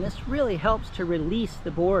edge. And this really helps to release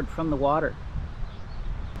the board from the water.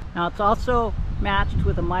 Now it's also matched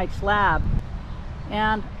with a mic slab.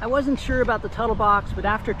 And I wasn't sure about the Tuttle box, but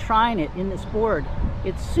after trying it in this board,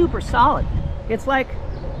 it's super solid. It's like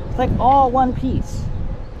all one piece.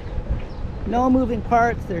 No moving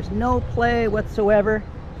parts, there's no play whatsoever.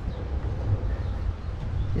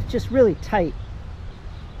 It's just really tight.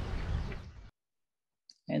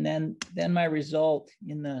 And then my result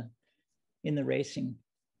in the racing,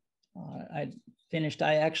 I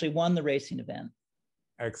actually won the racing event.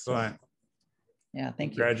 Excellent. Yeah,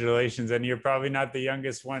 thank you. Congratulations. And you're probably not the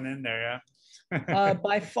youngest one in there, yeah?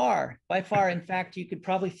 By far. In fact, you could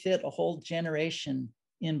probably fit a whole generation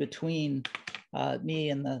in between me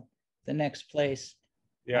and the next place.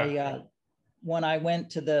 Yeah. When I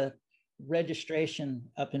went to the registration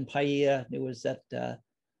up in Paia, it was at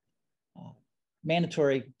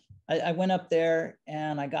mandatory. I went up there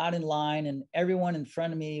and I got in line, and everyone in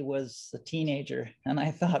front of me was a teenager. And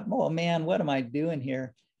I thought, oh man, what am I doing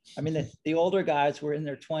here? I mean, the older guys were in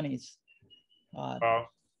their 20s. Wow.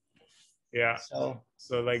 Yeah. So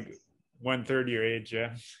like 1/3 your age,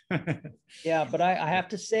 yeah. Yeah, but I have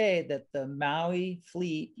to say that the Maui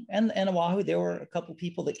fleet and Oahu, there were a couple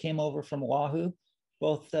people that came over from Oahu,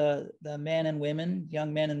 both the men and women,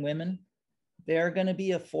 young men and women. They're going to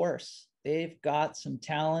be a force. They've got some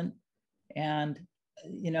talent, and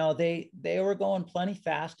you know they were going plenty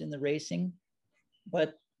fast in the racing,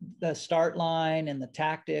 but the start line and the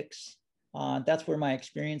tactics, that's where my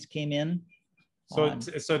experience came in. So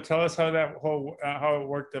tell us how that whole how it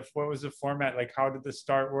worked. What was the format? Like, how did the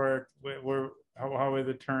start work? How were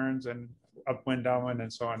the turns and upwind, downwind,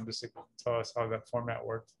 and so on? Just tell us how that format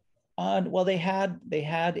worked. Well, they had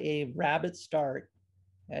a rabbit start.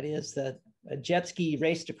 That is that a jet ski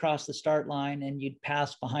raced across the start line, and you'd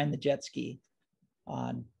pass behind the jet ski.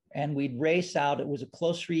 And we'd race out. It was a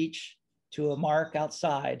close reach to a mark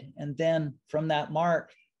outside, and then from that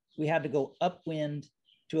mark, we had to go upwind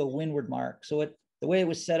to a windward mark. So the way it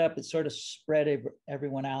was set up, it sort of spread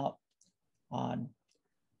everyone out.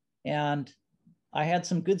 And I had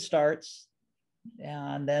some good starts.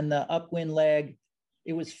 And then the upwind leg,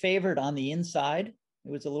 it was favored on the inside. It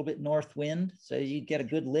was a little bit north wind, so you'd get a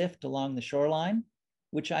good lift along the shoreline,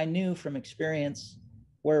 which I knew from experience,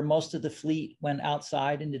 where most of the fleet went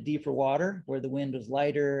outside into deeper water, where the wind was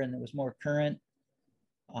lighter and there was more current.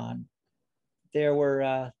 There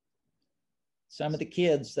were some of the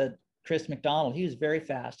kids that Chris McDonald, he was very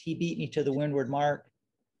fast. He beat me to the windward mark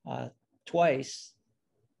twice,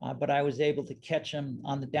 but I was able to catch him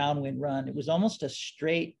on the downwind run. It was almost a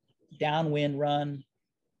straight downwind run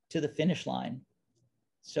to the finish line.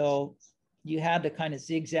 So you had to kind of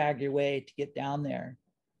zigzag your way to get down there.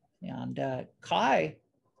 And Kai,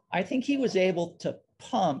 I think he was able to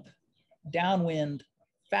pump downwind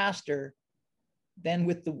faster than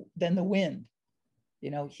the wind.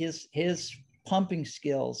 You know, his pumping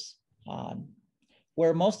skills,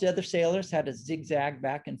 where most other sailors had to zigzag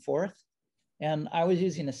back and forth. And I was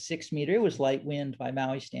using a 6 meter. It was light wind by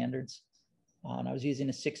Maui standards. And I was using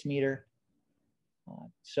a 6 meter.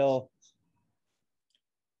 So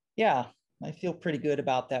yeah, I feel pretty good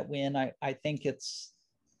about that win. I think it's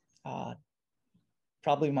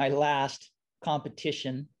probably my last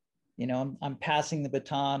competition. You know, I'm passing the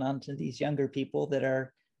baton on to these younger people that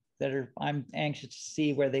are I'm anxious to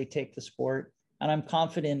see where they take the sport. And I'm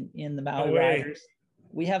confident in the Maui riders.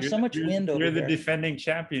 We have so much wind over there. You're the defending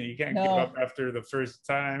champion. You can't give up after the first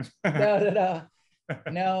time.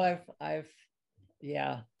 No,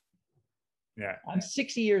 yeah. I'm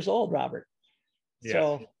 60 years old, Robert. Yeah,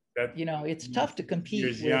 so, you know, it's tough to compete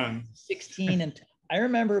with young. 16. And I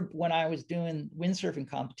remember when I was doing windsurfing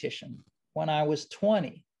competition, when I was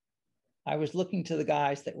 20, I was looking to the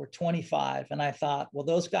guys that were 25, and I thought, well,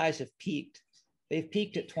 those guys have peaked. They've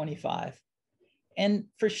peaked at 25. And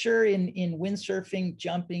for sure in windsurfing,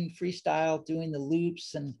 jumping, freestyle, doing the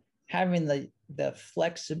loops and having the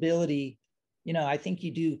flexibility, you know, I think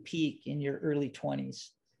you do peak in your early 20s,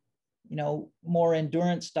 you know, more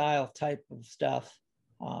endurance style type of stuff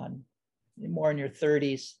on more in your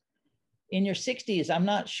 30s. In your 60s, I'm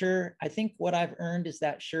not sure. I think what I've earned is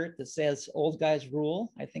that shirt that says old guys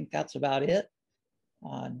rule. I think that's about it.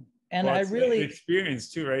 And well, I it's really the experience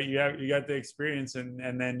too, right? You got the experience, and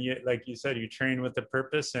then you, like you said, you train with the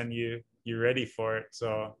purpose, and you're ready for it.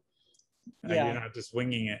 So yeah. you're not just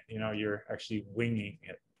winging it, you know, you're actually winging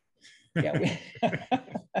it. Yeah.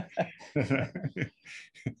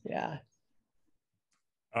 Yeah.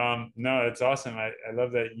 No, it's awesome. I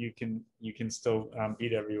love that you can still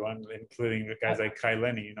beat everyone, including the guys like Kai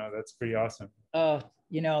Lenny. You know, that's pretty awesome.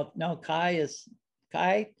 You know, no, Kai,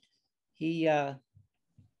 he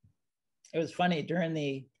it was funny during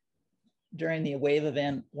the wave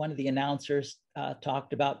event, one of the announcers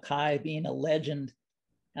talked about Kai being a legend.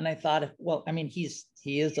 And I thought, well, I mean, he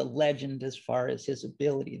is a legend as far as his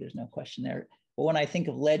ability. There's no question there. But when I think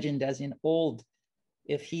of legend as in old,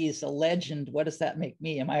 if he's a legend, what does that make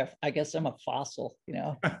me? I guess I'm a fossil, you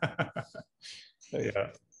know?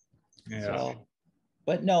 Yeah. So,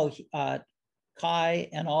 but no, Kai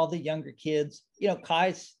and all the younger kids, you know,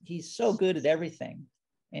 he's so good at everything.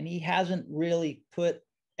 And he hasn't really put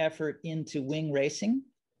effort into wing racing.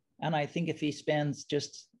 And I think if he spends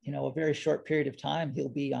just, you know, a very short period of time, he'll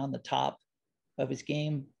be on the top of his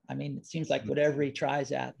game. I mean, it seems like whatever he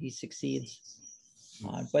tries at, he succeeds.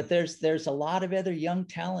 But there's a lot of other young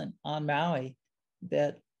talent on Maui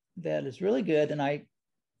that is really good. And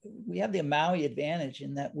we have the Maui advantage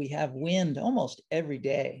in that we have wind almost every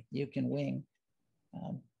day. You can wing.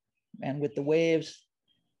 And with the waves,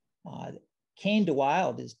 Kane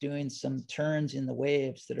DeWild is doing some turns in the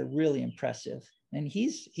waves that are really impressive. And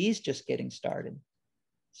he's just getting started.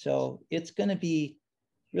 So it's going to be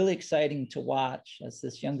really exciting to watch as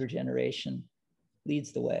this younger generation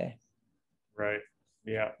leads the way. Right.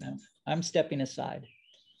 Yeah. I'm stepping aside.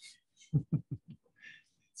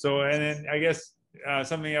 So, and then I guess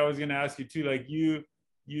something I was going to ask you too, like you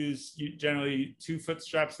generally 2 foot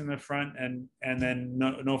straps in the front and then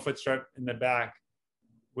no foot strap in the back,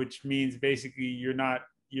 which means basically you're not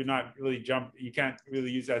really you can't really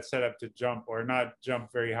use that setup to jump or not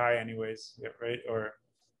jump very high anyways, right? Or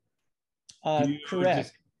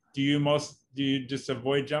correct. Do you just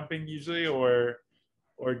avoid jumping usually, or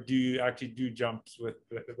do you actually do jumps with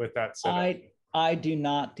that setup? I do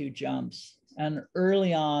not do jumps. And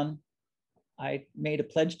early on, I made a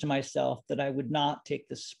pledge to myself that I would not take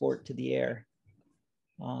the sport to the air.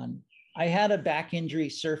 I had a back injury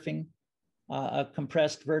surfing, a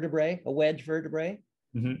compressed vertebrae, a wedge vertebrae.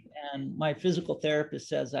 Mm-hmm. And my physical therapist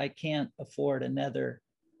says I can't afford another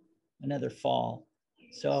fall.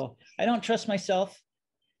 So I don't trust myself.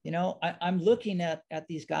 You know, I'm looking at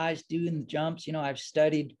these guys doing the jumps. You know, I've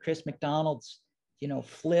studied Chris McDonald's, you know,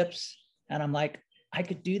 flips, and I'm like, I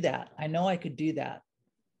could do that. I know I could do that,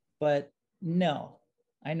 but no,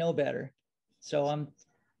 I know better. So I'm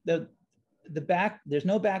the back. There's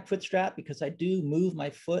no back foot strap because I do move my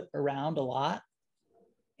foot around a lot,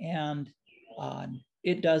 and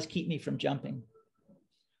it does keep me from jumping.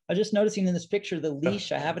 I was just noticing in this picture the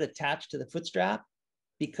leash. I have it attached to the foot strap.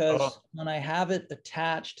 Because when I have it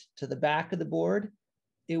attached to the back of the board,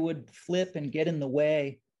 it would flip and get in the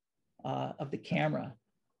way of the camera.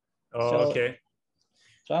 Okay.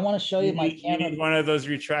 So I want to show you my camera. You need one of those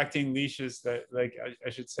retracting leashes that, like,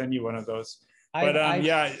 I should send you one of those. But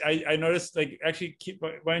I noticed, like, actually,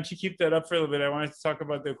 why don't you keep that up for a little bit? I wanted to talk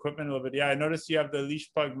about the equipment a little bit. Yeah, I noticed you have the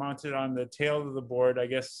leash plug mounted on the tail of the board. I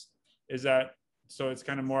guess, is that so it's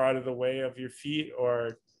kind of more out of the way of your feet,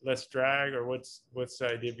 or less drag, or what's the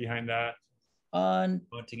idea behind that?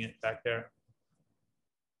 Mounting it back there.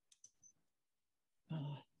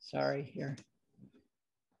 Sorry, here.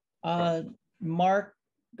 Mark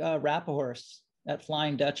Rappahorse at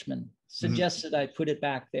Flying Dutchman suggested I put it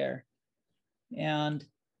back there. And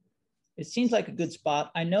it seems like a good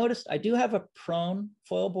spot. I noticed I do have a prone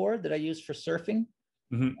foil board that I use for surfing.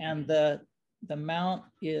 And the mount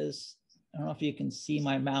is, I don't know if you can see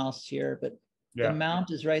my mouse here, but the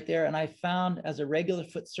mount is right there. And I found as a regular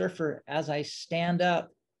foot surfer, as I stand up,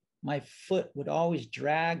 my foot would always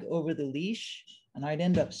drag over the leash and I'd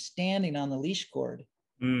end up standing on the leash cord.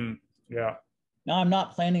 Yeah. Now I'm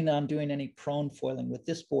not planning on doing any prone foiling with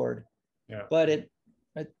this board, but it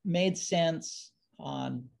made sense.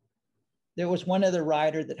 There was one other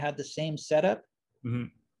rider that had the same setup, and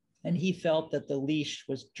he felt that the leash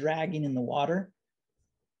was dragging in the water.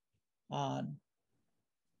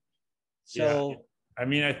 So I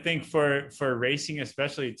mean, I think for racing,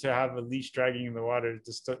 especially, to have a leash dragging in the water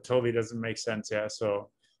just totally doesn't make sense. Yeah. So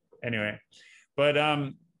anyway, but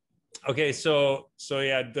okay. So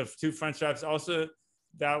yeah, the two front straps also,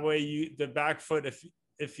 that way the back foot,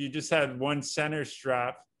 if you just had one center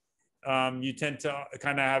strap, you tend to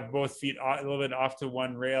kind of have both feet a little bit off to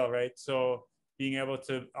one rail, right? So being able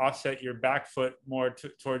to offset your back foot more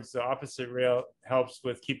towards the opposite rail helps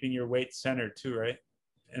with keeping your weight centered too, right?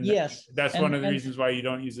 And yes, that's one of the reasons why you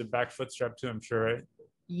don't use a back foot strap too, I'm sure, right?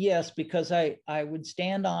 Yes, because I would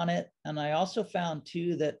stand on it. And I also found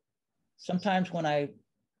too that sometimes when I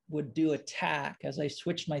would do a tack, as I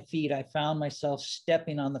switched my feet, I found myself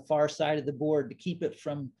stepping on the far side of the board to keep it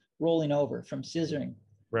from rolling over, from scissoring.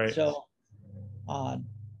 Right. So,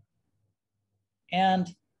 and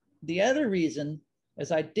the other reason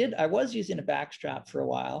is I was using a back strap for a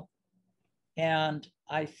while, and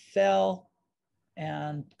I fell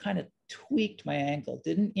and kind of tweaked my ankle.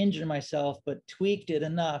 Didn't injure myself, but tweaked it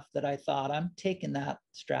enough that I thought, I'm taking that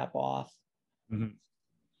strap off. Mm-hmm.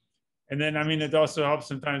 And then, I mean, it also helps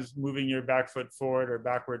sometimes moving your back foot forward or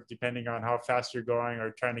backward, depending on how fast you're going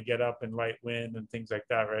or trying to get up in light wind and things like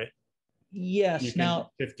that, right? Yes. You can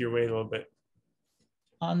now shift your weight a little bit.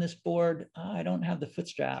 On this board, I don't have the foot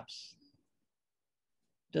straps.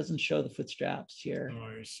 Doesn't show the foot straps here.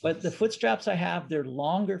 Nice. But the foot straps I have, they're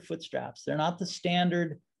longer foot straps. They're not the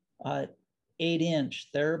standard 8-inch.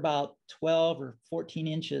 They're about 12 or 14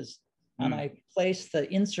 inches. And I placed the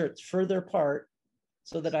inserts further apart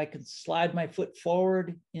so that I could slide my foot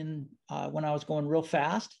forward in when I was going real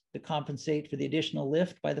fast to compensate for the additional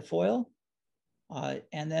lift by the foil,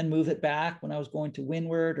 and then move it back when I was going to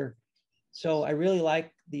windward. So I really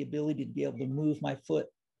like the ability to be able to move my foot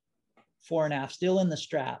fore and aft, still in the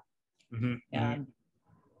strap. Mm-hmm. And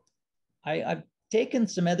I've taken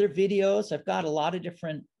some other videos. I've got a lot of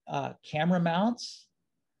different camera mounts.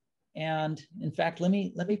 And in fact, let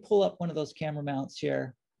me pull up one of those camera mounts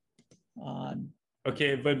here.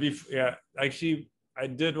 Okay, but yeah, actually, I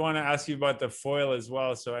did want to ask you about the foil as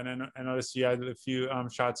well. So I noticed you had a few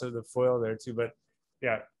shots of the foil there too. But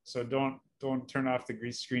yeah, so don't turn off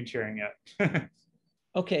the screen sharing yet.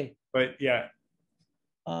 Okay. But yeah.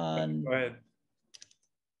 On go ahead.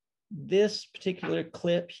 This particular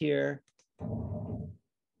clip here,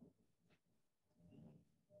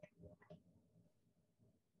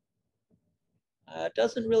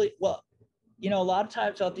 doesn't really, well, a lot of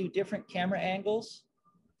times I'll do different camera angles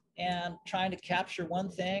and trying to capture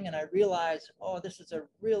one thing, and I realize, oh, this is a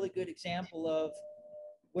really good example of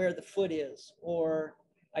where the foot is, or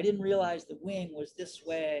I didn't realize the wing was this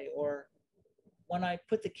way, or when I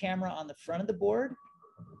put the camera on the front of the board,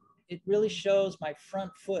 it really shows my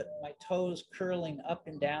front foot, my toes curling up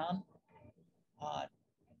and down.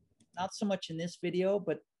 Not so much in this video,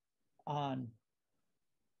 but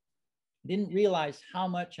didn't realize how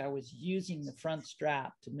much I was using the front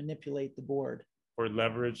strap to manipulate the board. For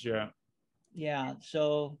leverage, yeah. Yeah,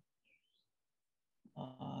 so.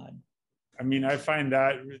 I mean, I find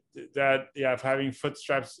that yeah, having foot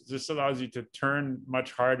straps just allows you to turn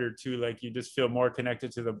much harder too. Like you just feel more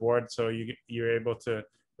connected to the board, so you're able to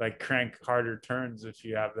like crank harder turns if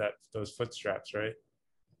you have those foot straps, right?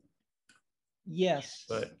 Yes,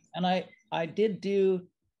 and I did do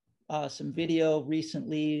some video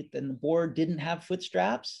recently, and the board didn't have foot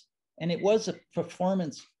straps, and it was a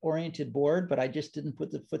performance-oriented board, but I just didn't put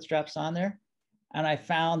the foot straps on there, and I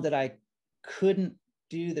found that I couldn't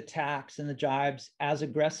do the tacks and the jibes as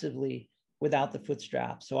aggressively without the foot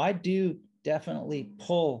straps. So I do definitely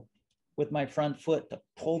pull with my front foot to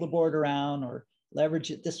pull the board around or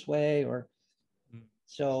leverage it this way, or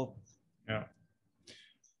so. Yeah.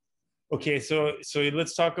 Okay, so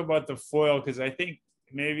let's talk about the foil, because I think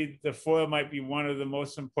maybe the foil might be one of the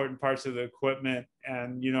most important parts of the equipment.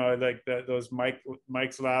 And like those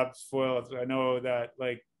Mike's Labs foils, I know that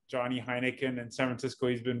like Johnny Heineken in San Francisco,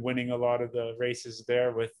 he's been winning a lot of the races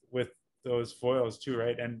there with those foils too,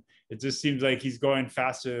 right? And it just seems like he's going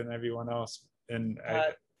faster than everyone else. And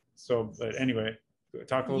but anyway,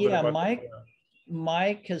 talk a little bit about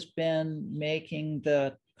Mike has been making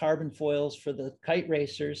the carbon foils for the kite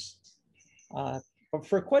racers.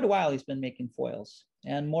 For quite a while, he's been making foils,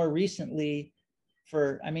 and more recently,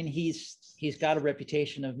 he's got a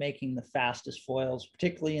reputation of making the fastest foils,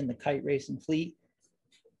 particularly in the kite racing fleet.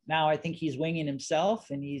 Now I think he's winging himself,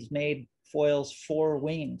 and he's made foils for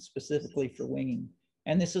winging, specifically for winging.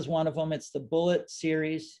 And this is one of them. It's the Bullet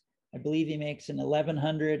series. I believe he makes an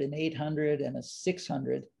 1100, an 800, and a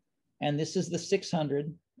 600. And this is the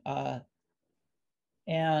 600. And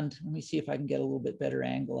let me see if I can get a little bit better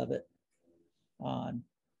angle of it.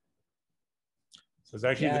 So it's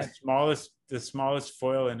actually Yeah. the smallest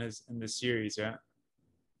foil in the series, yeah.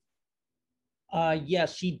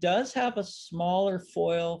 Yes, he does have a smaller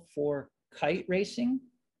foil for kite racing,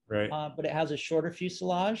 Right. but it has a shorter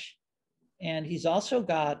fuselage. And he's also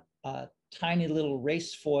got a tiny little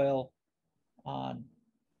race foil on,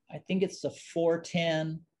 I think it's the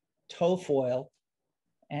 410 tow foil.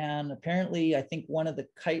 And apparently, I think one of the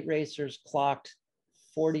kite racers clocked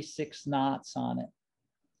 46 knots on it.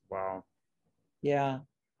 Wow. Yeah,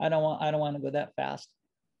 I don't want to go that fast.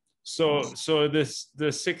 So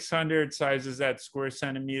the 600 size, is that square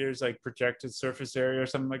centimeters, like projected surface area or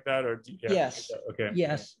something like that, or yeah? Yes. Okay.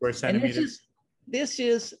 Yes. Square centimeters. And this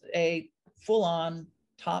is a full-on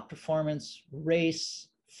top performance race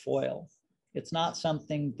foil. It's not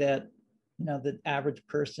something that the average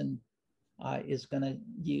person is going to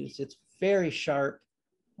use. It's very sharp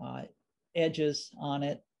edges on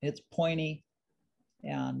it. It's pointy,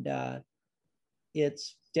 and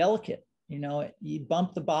it's delicate. You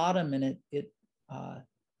bump the bottom, and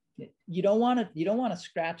you don't want to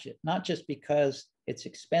scratch it. Not just because it's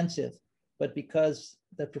expensive, but because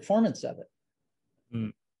the performance of it.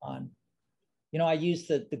 Mm. I use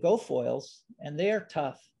the Go foils, and they're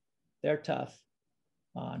tough. They're tough.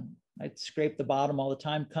 I'd scrape the bottom all the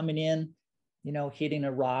time coming in, hitting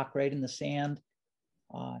a rock right in the sand.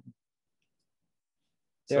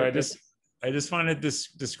 So I just wanted to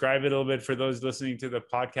describe it a little bit for those listening to the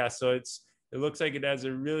podcast. So it looks like it has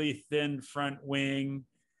a really thin front wing,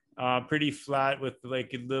 pretty flat with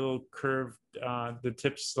like a little curved, the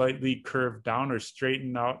tip slightly curved down or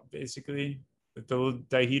straightened out, basically with the little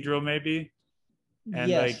dihedral maybe. And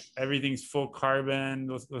yes. Like everything's full carbon,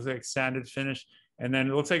 looks like sanded finish. And then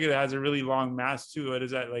it looks like it has a really long mast too. What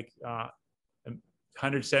is that, like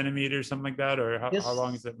 100 centimeters, something like that? Or how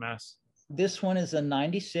long is that mast? This one is a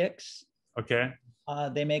 96. Okay.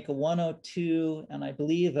 They make a 102 and I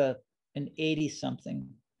believe an 80 something.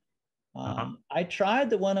 I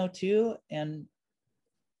tried the 102 and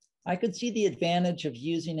I could see the advantage of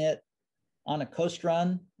using it on a coast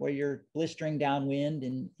run where you're blistering downwind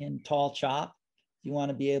in tall chop. You want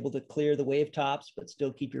to be able to clear the wave tops, but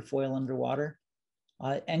still keep your foil underwater.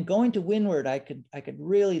 And going to windward, I could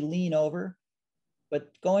really lean over,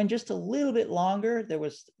 but going just a little bit longer, there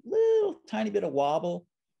was a little tiny bit of wobble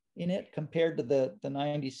in it compared to the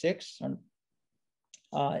 96.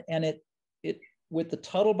 And it with the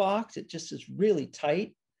Tuttle box, it just is really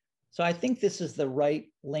tight. So I think this is the right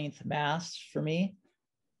length mast for me.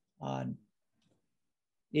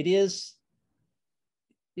 It is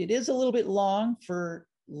a little bit long for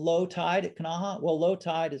low tide at Kanaha. Well, low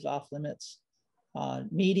tide is off limits.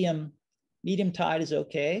 Medium tide is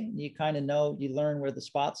okay. You kind of know, you learn where the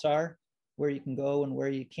spots are, where you can go and where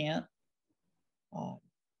you can't.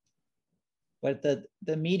 But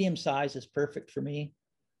the medium size is perfect for me.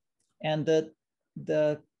 And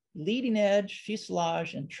the leading edge,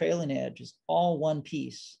 fuselage, and trailing edge is all one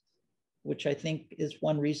piece, which I think is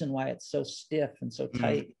one reason why it's so stiff and so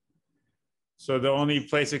tight. So the only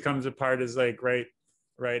place it comes apart is like right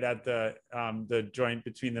at the joint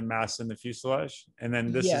between the mast and the fuselage, and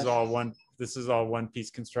then this is all one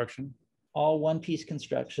piece construction. All one piece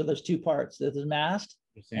construction. So there's two parts. There's the mast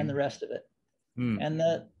and the rest of it. And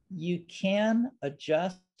you can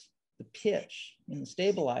adjust the pitch in the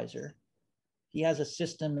stabilizer. He has a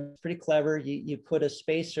system that's pretty clever. You put a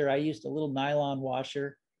spacer. I used a little nylon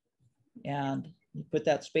washer, and you put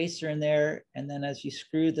that spacer in there, and then as you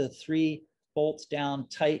screw the 3 bolts down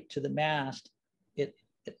tight to the mast, it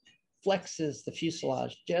flexes the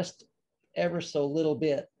fuselage just ever so little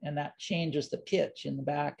bit, and that changes the pitch in the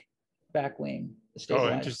back wing. The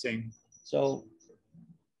stabilizer. Oh, interesting. So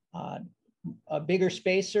a bigger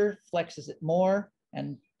spacer flexes it more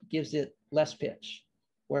and gives it less pitch,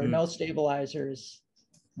 where no stabilizer is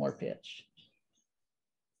more pitch.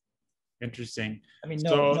 Interesting. I mean,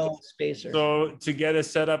 no spacer. So to get a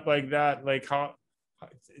setup like that, like how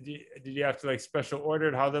did you have to like special order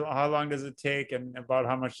it? How long does it take, and about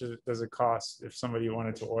how much does it cost if somebody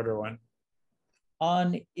wanted to order one?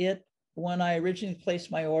 On it, when I originally placed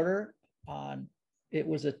my order, it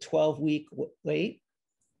was a 12-week wait,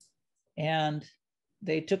 and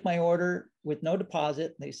they took my order with no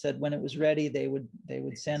deposit. They said when it was ready, they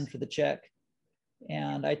would send for the check,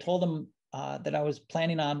 and I told them that I was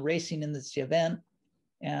planning on racing in this event,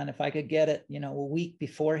 and if I could get it, a week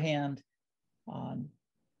beforehand,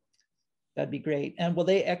 that'd be great. And well,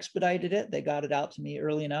 they expedited it. They got it out to me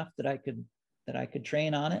early enough that I could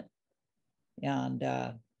train on it. And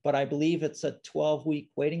but I believe it's a 12-week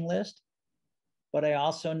waiting list. But I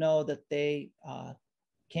also know that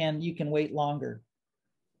you can wait longer.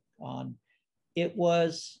 It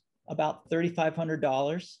was about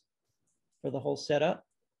 $3,500 for the whole setup.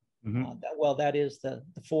 That is the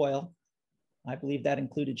foil. I believe that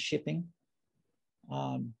included shipping.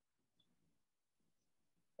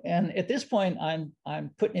 And at this point, I'm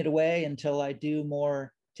putting it away until I do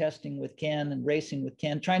more testing with Ken and racing with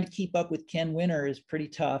Ken. Trying to keep up with Ken Winter is pretty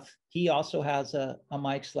tough. He also has a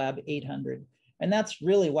Mike's Lab 800. And that's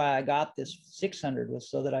really why I got this 600, was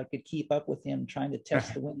so that I could keep up with him trying to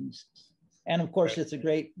test the wings. And of course, it's a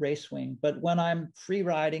great race wing. But when I'm free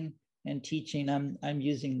riding and teaching, I'm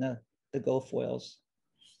using the Go foils.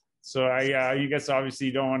 So you guess obviously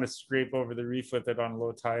you don't want to scrape over the reef with it on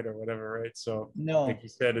low tide or whatever, right? So no, like you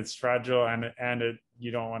said, it's fragile and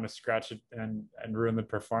you don't want to scratch it and ruin the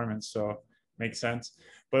performance. So makes sense.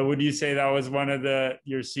 But would you say that was one of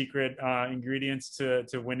your secret ingredients to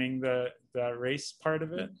winning the race part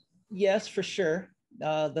of it? Yes, for sure.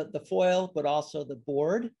 The foil, but also the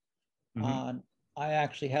board. I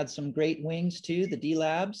actually had some great wings too, the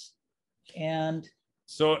D-Labs. And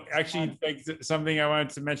so actually, like something I wanted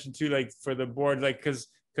to mention too, like for the board, like because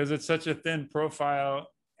it's such a thin profile,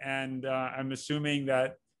 and I'm assuming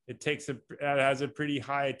that it has a pretty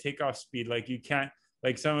high takeoff speed. Like you can't,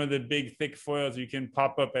 like some of the big thick foils, you can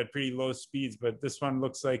pop up at pretty low speeds, but this one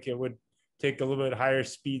looks like it would take a little bit higher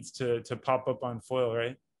speeds to pop up on foil,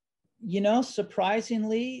 right? You know,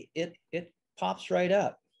 surprisingly, it pops right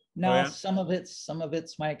up. Now, some of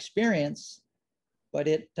it's my experience, but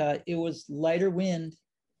it was lighter wind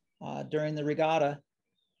during the regatta,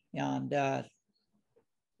 and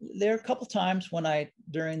there are a couple times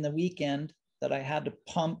during the weekend that I had to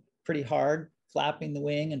pump pretty hard, flapping the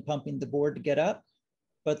wing and pumping the board to get up.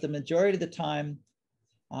 But the majority of the time,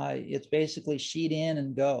 it's basically sheet in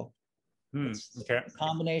and go. Okay. A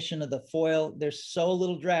combination of the foil. There's so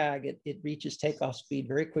little drag, it reaches takeoff speed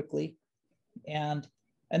very quickly, and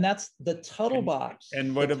that's the Tuttle box.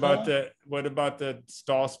 And what about the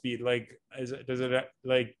stall speed? Like,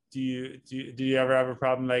 do you ever have a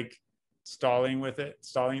problem like stalling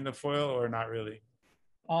the foil, or not really?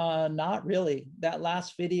 Not really. That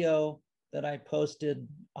last video that I posted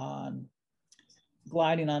on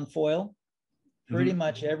gliding on foil, pretty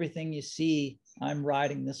much everything you see, I'm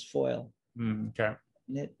riding this foil. Okay.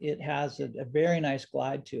 And it has a very nice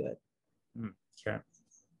glide to it. Okay.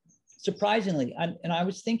 Surprisingly, I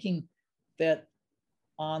was thinking that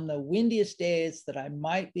on the windiest days that I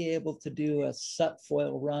might be able to do a SUP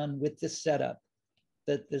foil run with this setup,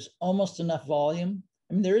 that there's almost enough volume.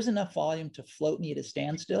 I mean, there is enough volume to float me at a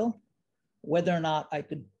standstill. Whether or not I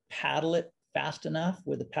could paddle it fast enough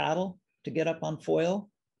with a paddle to get up on foil.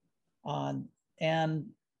 And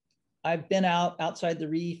I've been outside the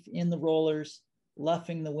reef in the rollers,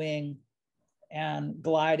 luffing the wing and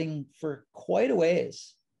gliding for quite a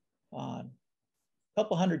ways, a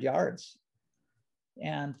couple 100 yards,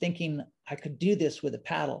 and thinking I could do this with a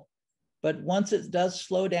paddle. But once it does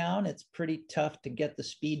slow down, it's pretty tough to get the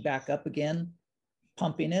speed back up again,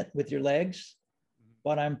 pumping it with your legs.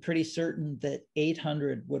 But I'm pretty certain that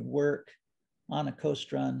 800 would work on a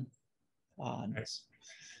coast run. Nice.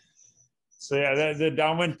 So yeah, the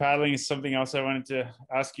downwind paddling is something else I wanted to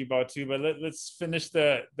ask you about too, but let's finish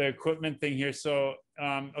the equipment thing here. So,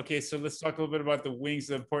 okay, so let's talk a little bit about the wings,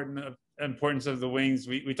 the importance of the wings.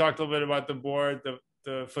 We talked a little bit about the board,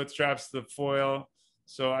 the foot straps, the foil.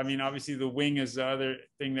 So, I mean, obviously the wing is the other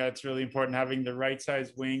thing that's really important, having the right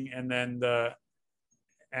size wing, and then the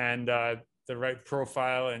right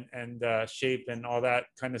profile and shape and all that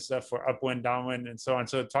kind of stuff for upwind, downwind, and so on.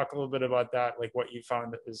 So talk a little bit about that, like what you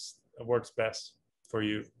found works best for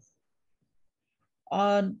you.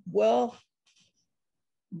 Well,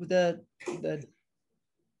 the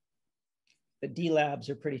D-Labs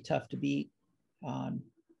are pretty tough to beat.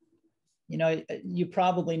 You know, you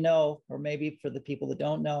probably know, or maybe for the people that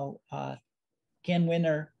don't know, Ken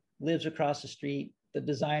Winter lives across the street, the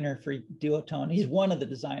designer for Duotone. He's one of the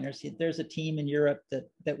designers. There's a team in Europe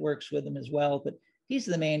that works with him as well, but he's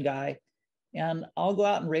the main guy. And I'll go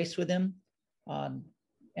out and race with him.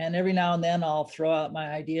 And every now and then I'll throw out my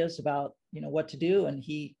ideas about, you know, what to do. And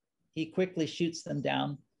he quickly shoots them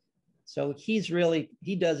down. So he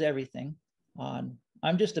does everything.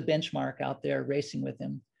 I'm just a benchmark out there racing with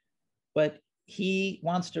him, but he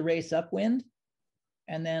wants to race upwind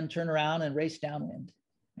and then turn around and race downwind.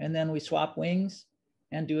 And then we swap wings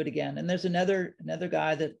and do it again. And there's another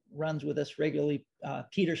guy that runs with us regularly,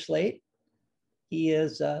 Peter Slate.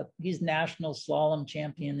 He's national slalom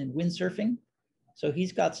champion in windsurfing. So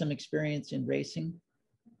he's got some experience in racing.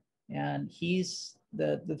 And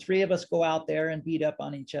the three of us go out there and beat up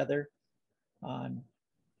on each other.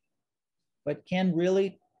 But Ken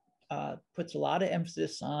really puts a lot of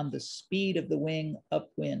emphasis on the speed of the wing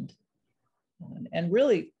upwind. And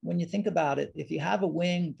really, when you think about it, if you have a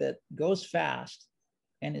wing that goes fast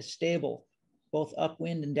and is stable, both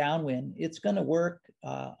upwind and downwind, it's going to work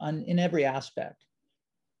in every aspect.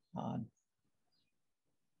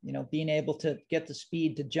 You know, being able to get the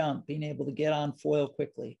speed to jump, being able to get on foil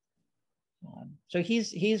quickly. So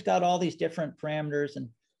he's got all these different parameters, and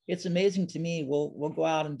it's amazing to me. We'll go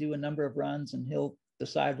out and do a number of runs, and he'll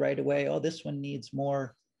decide right away, oh, this one needs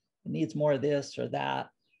more. It needs more of this or that.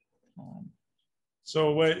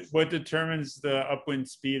 So what determines the upwind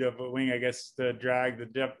speed of a wing? I guess the drag, the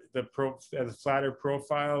depth, the flatter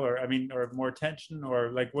profile, or I mean, or more tension,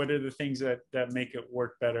 or like what are the things that make it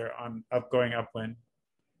work better on going upwind?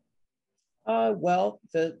 Well,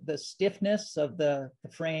 the stiffness of the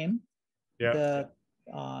frame, yeah,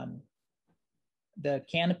 the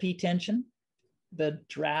canopy tension, the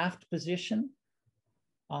draft position,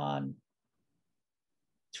 on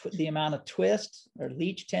the amount of twist or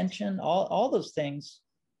leech tension, all those things.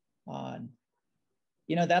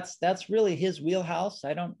 You know, that's really his wheelhouse.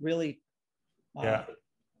 I don't really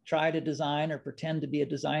try to design or pretend to be a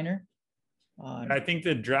designer. I think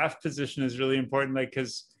the draft position is really important, like,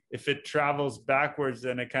 because if it travels backwards,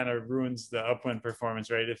 then it kind of ruins the upwind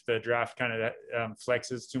performance, right? If the draft kind of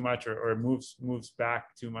flexes too much or moves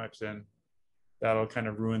back too much, then that'll kind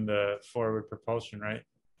of ruin the forward propulsion, right?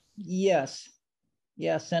 Yes.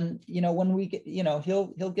 And, you know, when we get, you know,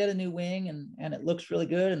 he'll get a new wing and it looks really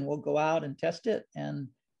good, and we'll go out and test it. And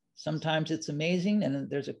sometimes it's amazing, and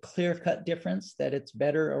there's a clear-cut difference that it's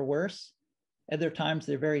better or worse. Other times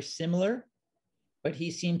they're very similar, but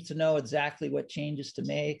he seems to know exactly what changes to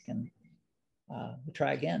make, and we'll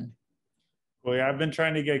try again. Well, yeah, I've been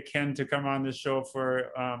trying to get Ken to come on the show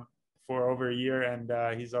for over a year,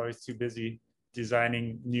 and he's always too busy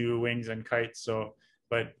designing new wings and kites. So,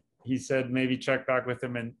 but he said maybe check back with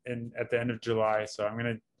him in at the end of July. So I'm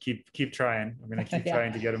gonna keep trying. I'm gonna keep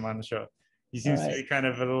trying to get him on the show. He seems to be kind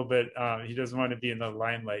of a little bit. He doesn't want to be in the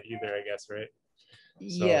limelight either, I guess, right?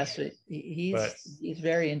 So, yes, he's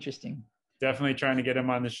very interesting. Definitely trying to get him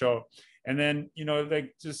on the show. And then, you know,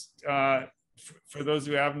 like just for those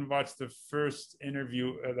who haven't watched the first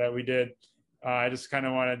interview that we did, I just kind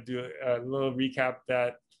of want to do a little recap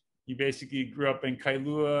that you basically grew up in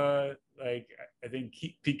Kailua. Like, I think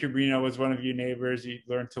Pete Cabrino was one of your neighbors. You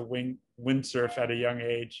learned to windsurf at a young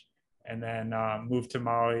age, and then moved to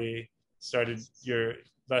Maui, started your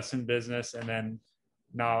lesson business, and then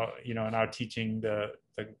now teaching the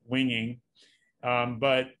winging.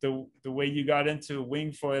 But the way you got into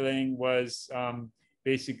wing foiling was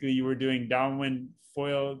basically you were doing downwind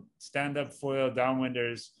foil, stand-up foil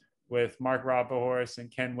downwinders with Mark Rappahorse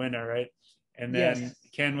and Ken Winner, right? And then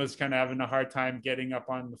Ken was kind of having a hard time getting up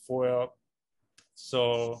on the foil.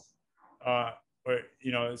 So,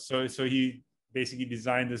 so he basically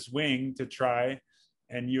designed this wing to try,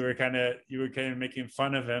 and you were kind of making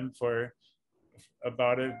fun of him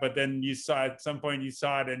about it. But then at some point you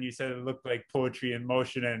saw it and you said it looked like poetry in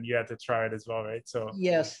motion, and you had to try it as well, right? So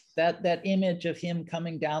yes, that image of him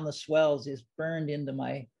coming down the swells is burned into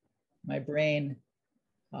my brain.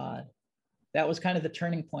 That was kind of the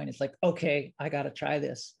turning point. It's like, okay, I got to try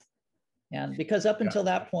this. And because up until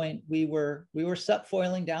that point, we were sup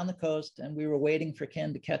foiling down the coast, and we were waiting for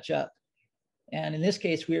Ken to catch up. And in this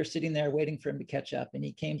case, we were sitting there waiting for him to catch up, and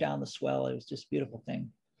he came down the swell. It was just a beautiful thing.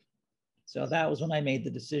 So that was when I made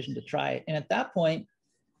the decision to try it. And at that point,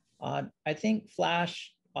 I think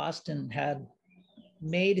Flash Austin had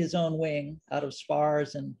made his own wing out of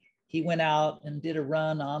spars, and he went out and did a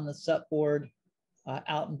run on the sup board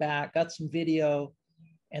out and back, got some video,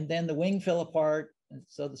 and then the wing fell apart. And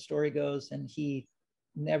so the story goes, and he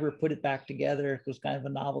never put it back together. It was kind of a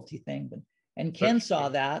novelty thing. And Ken saw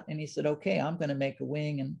that, and he said, okay, I'm going to make a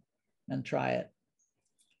wing and try it.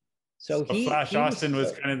 So Flash Austin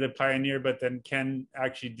was kind of the pioneer, but then Ken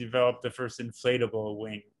actually developed the first inflatable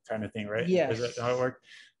wing kind of thing, right? Yes. Is that how it worked?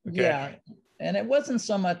 Okay. Yeah. And it wasn't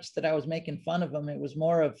so much that I was making fun of him. It was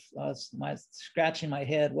more of my scratching my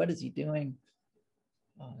head. What is he doing?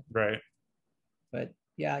 Right. But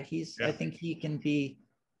yeah, I think he can be.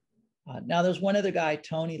 Now there's one other guy,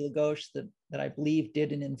 Tony Lagos, that I believe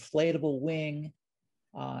did an inflatable wing.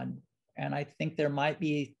 And I think there might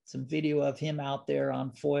be some video of him out there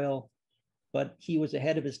on foil, but he was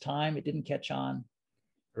ahead of his time. It didn't catch on.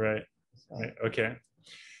 Right. So. Right. Okay.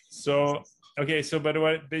 So but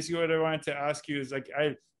what I wanted to ask you is, like,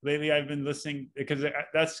 lately I've been listening, because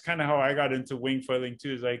that's kind of how I got into wing foiling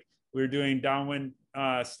too, is like we were doing downwind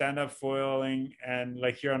stand-up foiling, and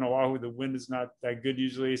like here on Oahu, the wind is not that good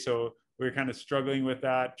usually. So we're kind of struggling with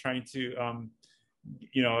that, trying to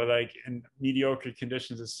you know, like in mediocre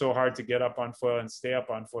conditions, it's so hard to get up on foil and stay up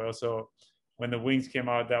on foil. So when the wings came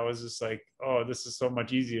out, that was just like, oh, this is so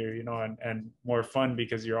much easier, you know, and more fun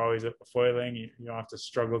because you're always at the foiling. You don't have to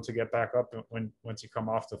struggle to get back up once you come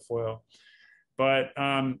off the foil. But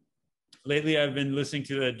lately I've been listening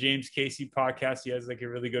to the James Casey podcast. He has like a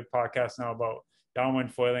really good podcast now about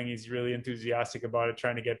downwind foiling. He's really enthusiastic about it,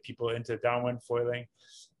 trying to get people into downwind foiling.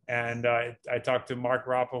 And I talked to Mark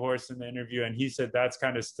Rapahorst in the interview, and he said that's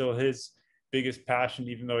kind of still his biggest passion,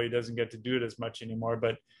 even though he doesn't get to do it as much anymore.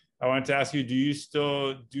 But I wanted to ask you, do you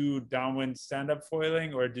still do downwind stand-up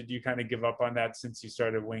foiling, or did you kind of give up on that since you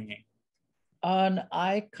started winging?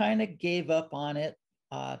 I kind of gave up on it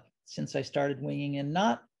since I started winging, and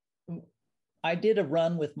I did a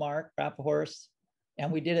run with Mark Rapahorst,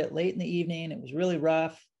 and we did it late in the evening. It was really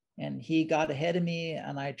rough, and he got ahead of me,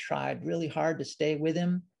 and I tried really hard to stay with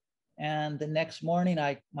him. And the next morning,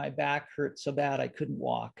 my back hurt so bad I couldn't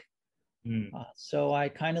walk. So I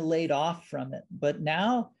kind of laid off from it. But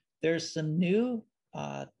now there's some new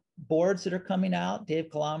boards that are coming out. Dave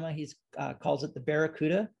Kalama, he calls it the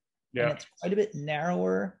Barracuda. Yeah. And it's quite a bit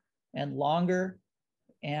narrower and longer.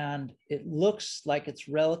 And it looks like it's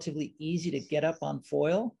relatively easy to get up on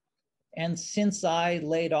foil. And since I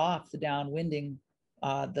laid off the downwinding,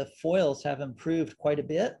 the foils have improved quite a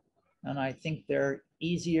bit. And I think they're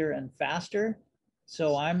easier and faster.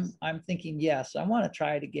 So I'm thinking, yes, I want to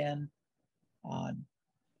try it again.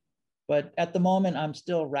 But at the moment, I'm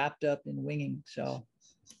still wrapped up in winging. So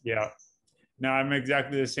yeah, no, I'm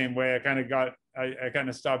exactly the same way. I kind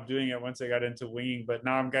of stopped doing it once I got into winging, but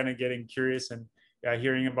now I'm kind of getting curious and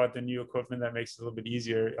hearing about the new equipment that makes it a little bit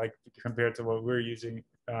easier, like compared to what we're using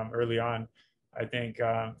early on. I think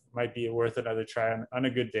might be worth another try on a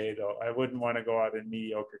good day, though. I wouldn't want to go out in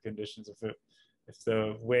mediocre conditions if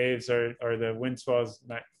the waves or the wind swells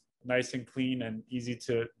nice and clean and easy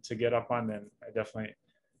to get up on, then I definitely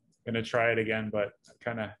gonna try it again. But I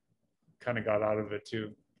kind of got out of it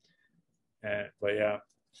too. But yeah,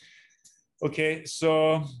 okay.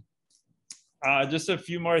 So just a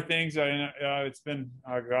few more things. It's been,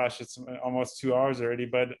 oh gosh, it's almost 2 hours already.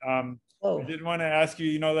 But I did want to ask you,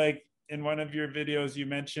 you know, like in one of your videos, you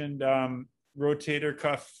mentioned rotator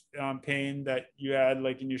cuff pain that you had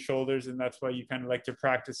like in your shoulders, and that's why you kind of like to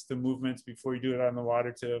practice the movements before you do it on the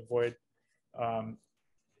water to avoid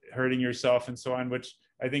hurting yourself and so on, which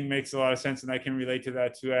I think makes a lot of sense. And I can relate to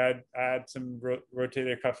that too. I had some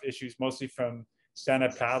rotator cuff issues, mostly from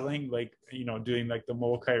stand-up paddling, like, you know, doing like the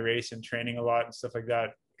Molokai race and training a lot and stuff like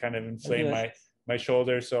that, kind of inflamed my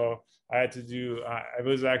shoulder. So I had to do, I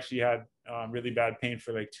was actually had really bad pain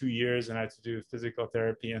for like 2 years, and I had to do physical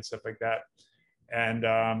therapy and stuff like that. And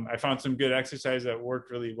I found some good exercise that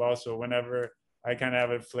worked really well. So whenever I kind of have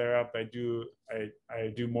a flare up, I do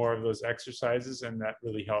more of those exercises, and that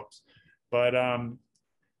really helps. But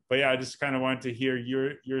yeah, I just kind of wanted to hear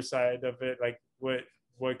your side of it, like what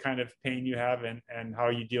kind of pain you have and how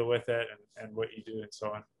you deal with it and what you do and so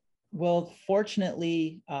on. Well,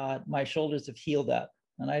 fortunately, my shoulders have healed up,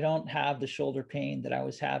 and I don't have the shoulder pain that I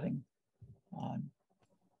was having.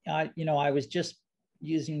 I was just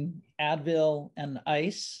using Advil and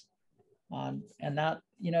ice, and that,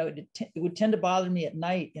 it would tend to bother me at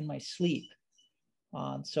night in my sleep.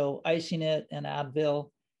 So icing it and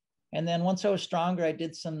Advil. And then once I was stronger, I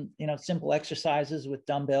did some, simple exercises with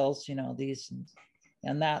dumbbells, these,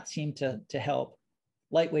 and that seemed to help.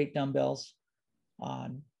 Lightweight dumbbells.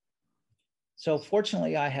 So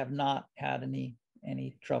fortunately, I have not had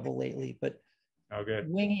any trouble lately, but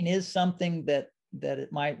winging is something that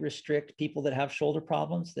it might restrict people that have shoulder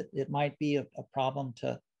problems, that it might be a problem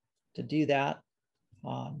to do that.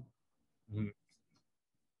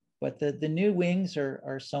 But the new wings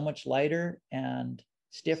are so much lighter and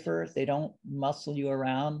stiffer. They don't muscle you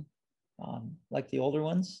around like the older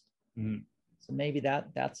ones. So maybe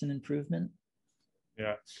that's an improvement.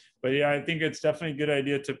 Yeah, but yeah, I think it's definitely a good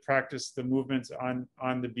idea to practice the movements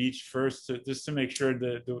on the beach first, just to make sure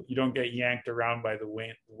that you don't get yanked around by the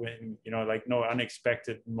wind, like no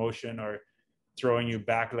unexpected motion or throwing you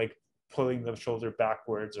back, like pulling the shoulder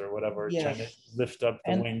backwards or whatever, trying to lift up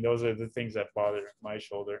the wing. Those are the things that bother my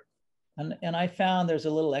shoulder. And I found there's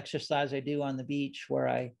a little exercise I do on the beach where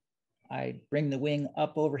I bring the wing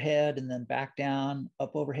up overhead and then back down,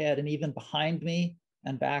 up overhead, and even behind me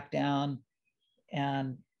and back down.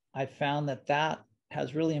 And I found that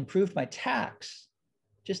has really improved my tacks.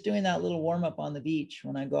 Just doing that little warm up on the beach.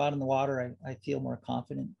 When I go out in the water, I feel more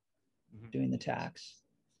confident doing the tacks.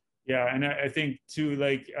 Yeah, and I think too,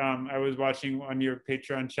 like I was watching on your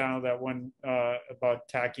Patreon channel that one about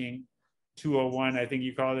tacking 201, I think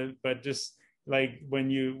you called it, but just like when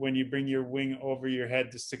you bring your wing over your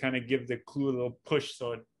head, just to kind of give the clue a little push,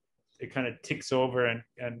 so it kind of ticks over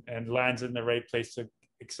and lands in the right place to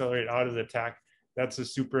accelerate out of the tack. That's a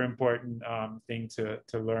super important thing to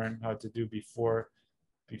learn how to do before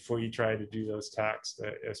you try to do those tacks,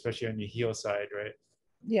 especially on your heel side, right?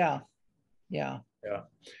 Yeah. Yeah. Yeah.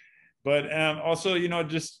 But also,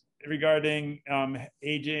 just regarding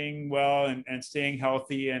aging well and staying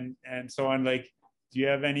healthy and so on, like, do you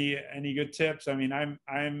have any good tips? I mean,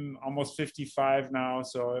 I'm almost 55 now,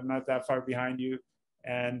 so I'm not that far behind you.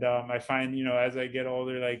 And I find, as I get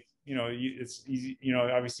older, like, it's easy,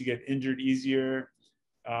 obviously get injured easier.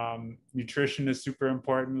 Nutrition is super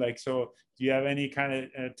important. Like, so do you have any kind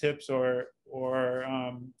of tips or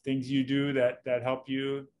things you do that help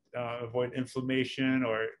you avoid inflammation,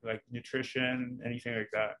 or like nutrition, anything like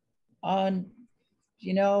that? On,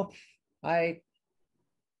 you know, I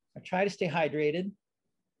try to stay hydrated.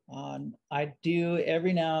 I do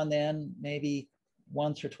every now and then, maybe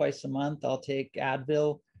once or twice a month, I'll take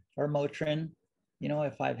Advil or Motrin,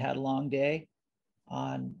 if I've had a long day.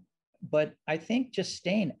 But I think just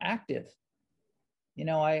staying active.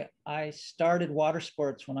 I started water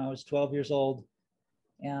sports when I was 12 years old,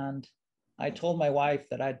 and I told my wife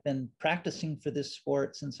that I'd been practicing for this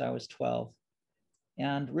sport since I was 12.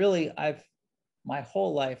 And really, my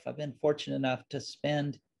whole life, I've been fortunate enough to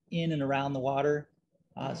spend in and around the water,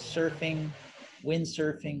 surfing,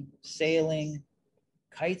 windsurfing, sailing,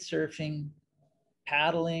 kite surfing,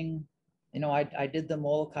 paddling. I did the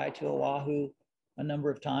Molokai to Oahu a number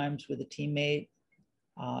of times with a teammate,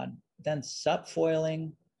 then sup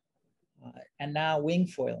foiling, and now wing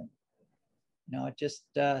foiling.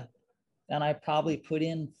 And I probably put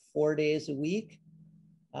in 4 days a week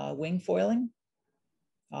wing foiling.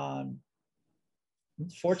 I'm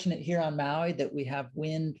fortunate here on Maui that we have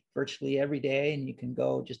wind virtually every day, and you can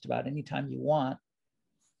go just about anytime you want.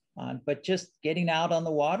 But just getting out on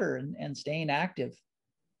the water and staying active.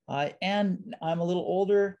 And I'm a little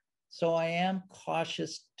older, so I am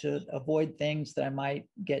cautious to avoid things that I might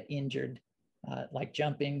get injured, like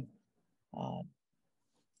jumping.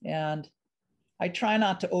 And I try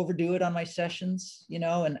not to overdo it on my sessions,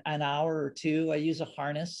 an hour or two. I use a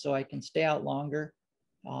harness so I can stay out longer.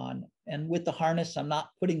 And with the harness, I'm not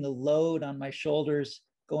putting the load on my shoulders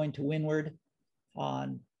going to windward.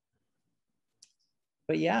 But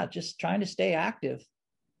yeah, just trying to stay active.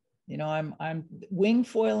 I'm wing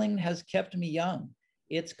foiling has kept me young.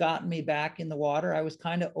 It's gotten me back in the water. I was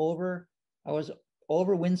over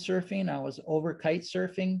windsurfing. I was over kite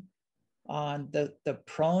surfing. On the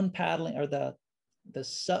prone paddling, or the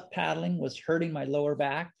sup paddling, was hurting my lower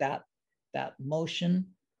back. That motion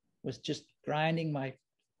was just grinding my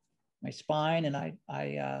spine. And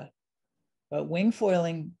but wing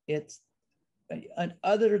foiling, it's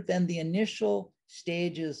other than the initial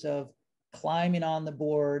stages of climbing on the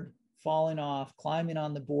board, falling off, climbing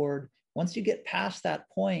on the board. Once you get past that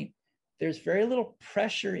point, there's very little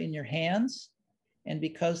pressure in your hands. And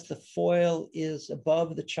because the foil is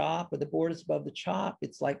above the chop, or the board is above the chop,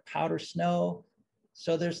 it's like powder snow.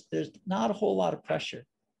 So there's not a whole lot of pressure.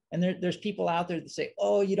 And there's people out there that say,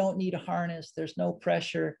 oh, you don't need a harness, there's no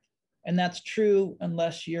pressure. And that's true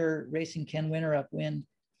unless you're racing Ken Winter upwind.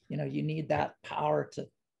 You need that power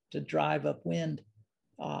to drive upwind.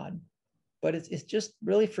 But it's just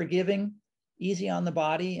really forgiving, easy on the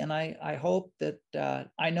body. And I hope that,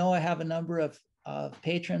 I know I have a number of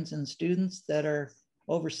patrons and students that are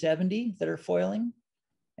over 70 that are foiling,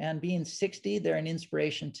 and being 60, they're an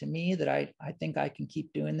inspiration to me that I think I can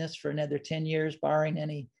keep doing this for another 10 years, barring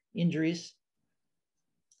any injuries.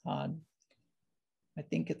 I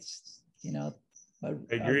think it's, I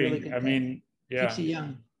agree. Really good thing. Yeah. Keeps you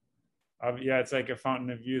young. Yeah, it's like a fountain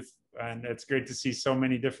of youth, and it's great to see so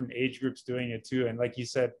many different age groups doing it too. And like you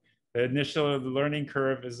said, the learning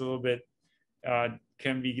curve is a little bit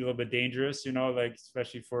can be a little bit dangerous, like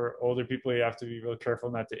especially for older people. You have to be real careful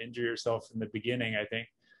not to injure yourself in the beginning, I think.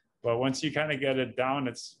 But once you kind of get it down,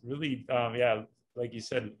 it's really like you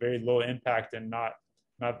said, very low impact and not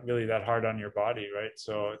really that hard on your body, right?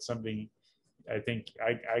 So it's something I think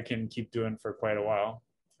I can keep doing for quite a while,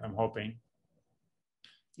 I'm hoping.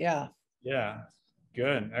 Yeah.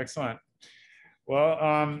 Good. Excellent.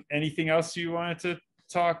 Well, anything else you wanted to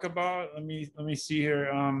talk about? Let me see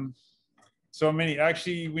here. So many,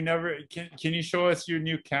 actually, we never, can you show us your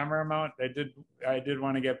new camera mount? I did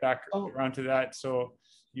want to get back around to that. So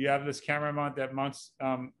you have this camera mount that mounts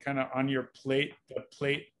kind of on your plate, the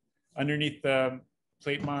plate underneath the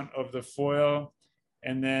plate mount of the foil.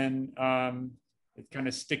 And then it kind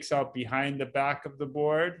of sticks out behind the back of the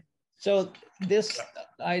board. So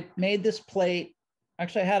I made this plate.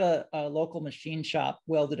 actually I had a local machine shop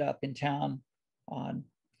welded up in town on,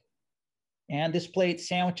 and this plate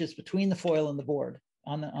sandwiches between the foil and the board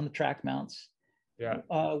on the track mounts. Yeah.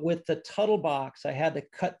 With the Tuttle box, I had to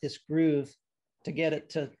cut this groove to get it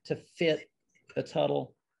to fit the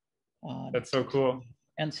Tuttle. That's so cool.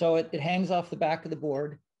 And so it hangs off the back of the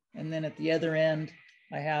board. And then at the other end,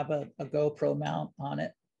 I have a GoPro mount on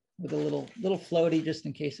it with a little floaty just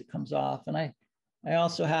in case it comes off. And I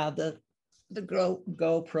also have the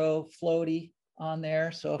GoPro floaty on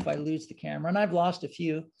there. So if I lose the camera, and I've lost a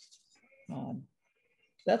few,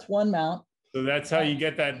 that's one mount. So that's how you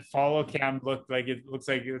get that follow cam look. Like it looks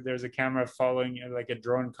like there's a camera following you, like a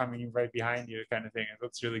drone coming right behind you kind of thing. It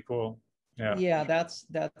looks really cool. Yeah. Yeah, that's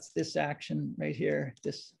this action right here,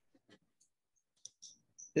 this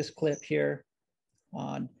clip here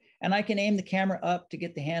on, and I can aim the camera up to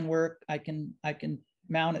get the hand work. I can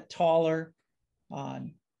mount it taller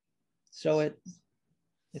on, so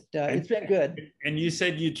it's been good. And you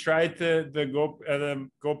said you tried the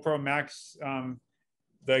GoPro Max,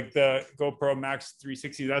 like the GoPro Max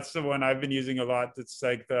 360. That's the one I've been using a lot. That's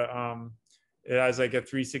like the it has like a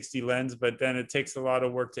 360 lens, but then it takes a lot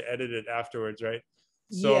of work to edit it afterwards, right?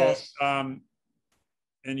 So yes.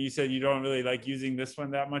 And you said you don't really like using this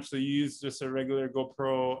one that much, so you use just a regular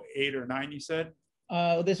GoPro 8 or 9, you said?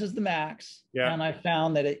 This is the Max. Yeah. And I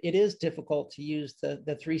found that it is difficult to use the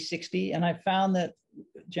 360. And I found that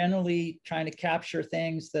generally trying to capture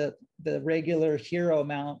things, the regular Hero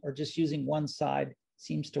mount or just using one side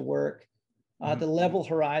seems to work. The level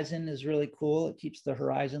horizon is really cool. It keeps the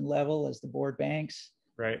horizon level as the board banks.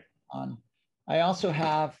 Right. I also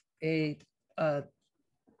have a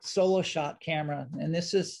solo shot camera, and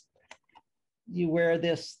this is, you wear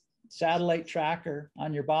this satellite tracker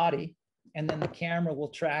on your body, and then the camera will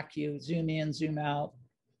track you, zoom in, zoom out.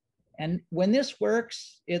 And when this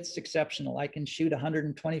works, it's exceptional. I can shoot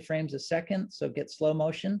 120 frames a second, so get slow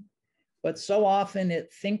motion. But so often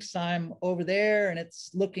it thinks I'm over there and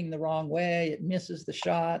it's looking the wrong way. It misses the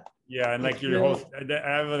shot. Yeah, and like your whole,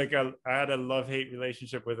 I had a love-hate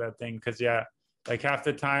relationship with that thing, because yeah, like half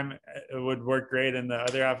the time it would work great, and the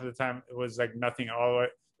other half of the time it was like nothing.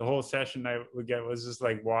 The whole session I would get was just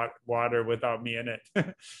like water without me in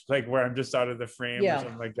it, like where I'm just out of the frame or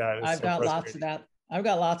something like that. I've got lots of that. I've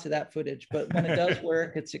got lots of that footage, but when it does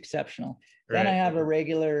work, it's exceptional. Then I have a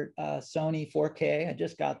regular Sony 4K. I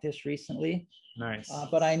just got this recently. Nice.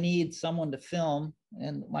 But I need someone to film,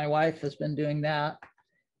 and my wife has been doing that.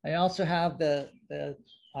 I also have the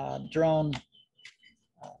drone.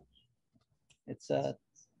 It's a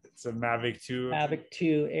Mavic 2. Mavic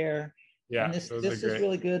 2 Air. Yeah, and this is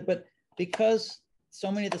really good. But because so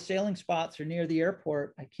many of the sailing spots are near the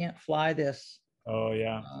airport, I can't fly this. Oh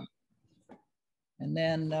yeah. And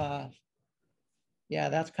then, yeah,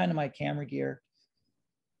 that's kind of my camera gear.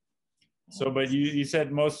 So, but you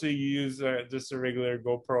said mostly you use just a regular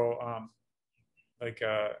GoPro, like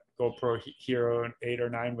a GoPro Hero 8 or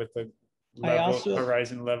 9 with the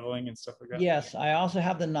horizon leveling and stuff like that? Yes, I also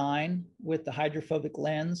have the 9 with the hydrophobic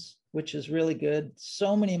lens, which is really good.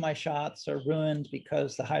 So many of my shots are ruined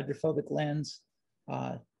because the hydrophobic lens,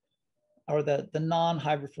 or the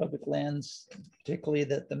non-hydrophobic lens, particularly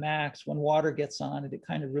the Max, when water gets on it, it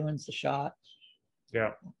kind of ruins the shot.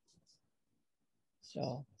 Yeah.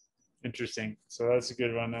 So. Interesting. So that's a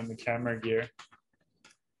good one on the camera gear.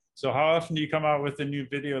 So how often do you come out with a new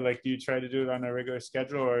video? Like, do you try to do it on a regular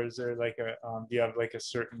schedule, or is there like a, do you have like a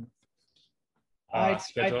certain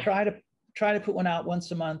schedule? I try to put one out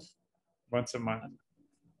once a month. Once a month.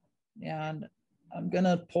 And I'm going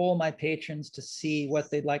to poll my patrons to see what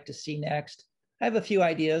they'd like to see next. I have a few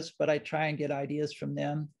ideas, but I try and get ideas from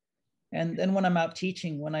them. And then when I'm out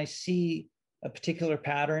teaching, when I see a particular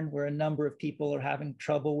pattern where a number of people are having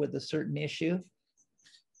trouble with a certain issue,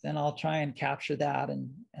 then I'll try and capture that and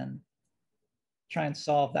try and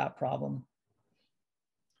solve that problem.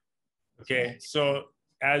 Okay, so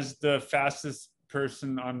as the fastest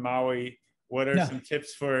person on Maui, what are some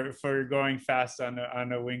tips for going fast on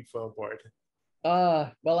a wing foil board?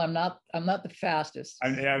 Well, I'm not the fastest.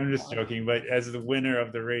 I'm just joking, but as the winner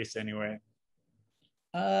of the race anyway.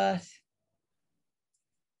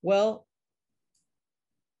 Well,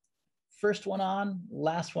 first one on,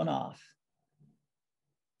 last one off.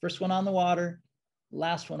 First one on the water,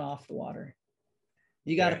 last one off the water.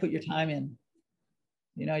 You got to put your time in.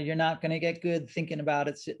 You know, you're not going to get good thinking about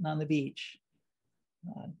it sitting on the beach.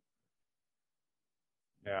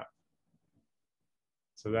 Yeah.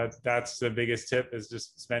 So that's the biggest tip, is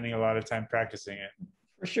just spending a lot of time practicing it.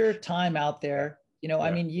 For sure, time out there. You know,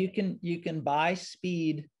 I mean, you can buy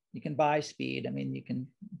speed. You can buy speed. I mean, you can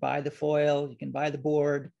buy the foil, you can buy the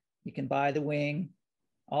board, you can buy the wing,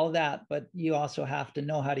 all of that, but you also have to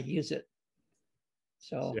know how to use it.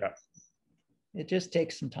 So yeah, it just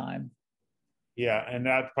takes some time. yeah, and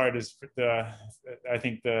that part is I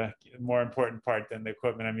think the more important part than the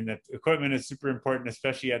equipment. I mean, the equipment is super important,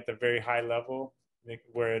 especially at the very high level, like,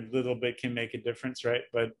 where a little bit can make a difference, right?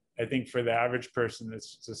 But I think for the average person,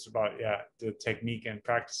 it's just about, yeah, the technique and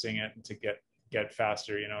practicing it and to get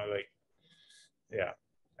faster, you know, like, yeah,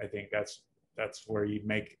 I think that's where you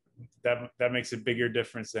make that makes a bigger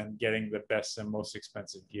difference than getting the best and most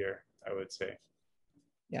expensive gear, I would say.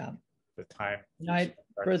 Yeah. The time.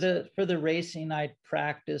 For the racing, I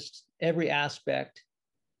practiced every aspect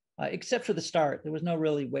except for the start. There was no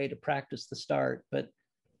really way to practice the start, but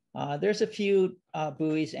there's a few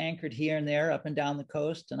buoys anchored here and there up and down the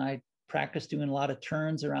coast, and I practiced doing a lot of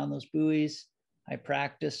turns around those buoys. I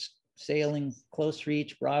practiced sailing close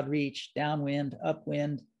reach, broad reach, downwind,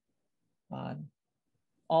 upwind,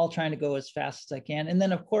 all trying to go as fast as I can. And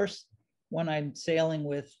then, of course, when I'm sailing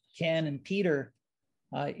with Ken and Peter,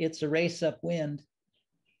 it's a race upwind,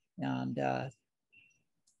 and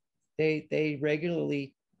they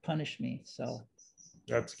regularly punish me. So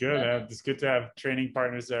that's good. It's good to have training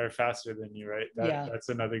partners that are faster than you, right? That's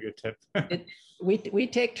another good tip. We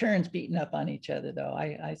take turns beating up on each other, though.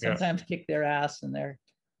 I sometimes kick their ass, and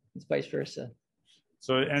it's vice versa.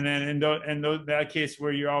 So, and then in that case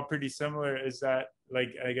where you're all pretty similar, is that,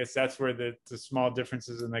 like, I guess that's where the small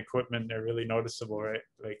differences in the equipment are really noticeable, right?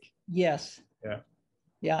 Like, yes. Yeah.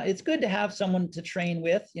 Yeah, it's good to have someone to train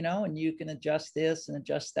with, you know, and you can adjust this and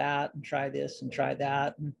adjust that and try this and try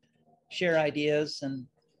that and share ideas. And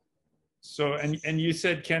so, and you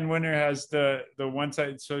said Ken Winter has the one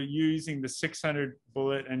side, so you're using the 600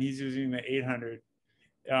 bullet and he's using the 800.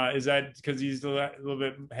 Is that because he's a little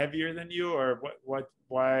bit heavier than you, or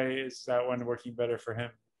why is that one working better for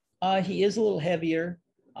him? He is a little heavier,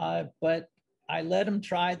 but I let him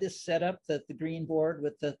try this setup, the green board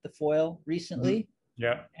with the foil recently. Mm-hmm.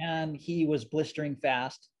 Yeah. And he was blistering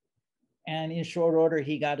fast. And in short order,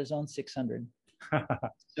 he got his own 600.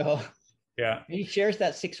 So yeah, he shares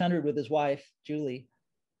that 600 with his wife, Julie.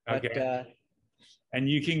 But, okay. And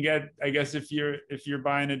you can get, I guess, if you're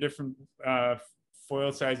buying a different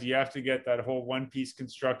foil size, you have to get that whole one-piece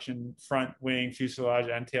construction, front wing, fuselage,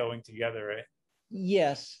 and tail wing together, right?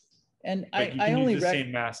 Yes. And but I only use the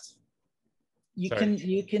same mast. You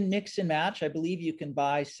can mix and match. I believe you can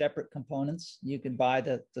buy separate components. You can buy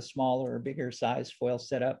the smaller or bigger size foil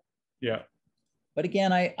setup. Yeah. But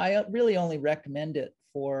again, I really only recommend it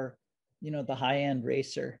for, you know, the high-end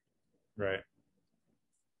racer. Right.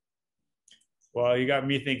 Well, you got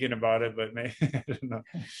me thinking about it, but maybe, I don't know.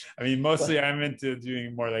 I mean, mostly I'm into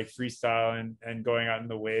doing more like freestyle and going out in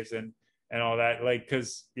the waves and all that. Like,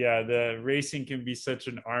 cause yeah, the racing can be such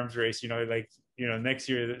an arms race, you know, like, you know, next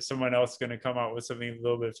year someone else is going to come out with something a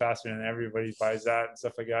little bit faster and everybody buys that and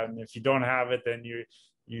stuff like that. And if you don't have it, then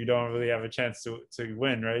you don't really have a chance to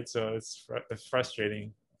win, right? So it's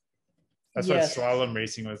frustrating. That's what slalom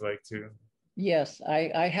racing was like too. Yes,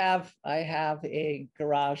 I have a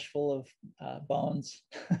garage full of bones.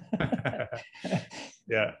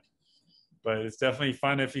 Yeah, but it's definitely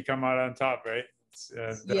fun if you come out on top, right? It's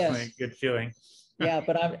definitely a good feeling. Yeah,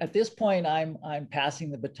 but at this point I'm passing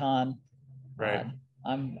the baton. Right.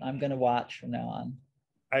 I'm going to watch from now on.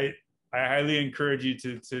 I highly encourage you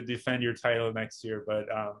to defend your title next year,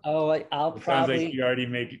 but I'll it probably sounds like you already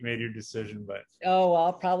made your decision, but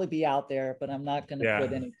I'll probably be out there, but I'm not going to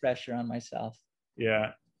put any pressure on myself.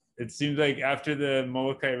 Yeah, it seems like after the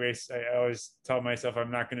Molokai race, I always tell myself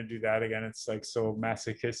I'm not going to do that again. It's like so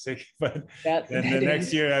masochistic, but then the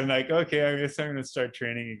next year I'm like, okay, I guess I'm going to start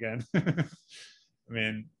training again. I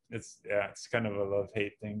mean, it's kind of a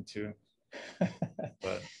love-hate thing too.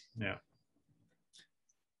 But yeah.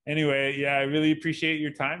 Anyway, yeah, I really appreciate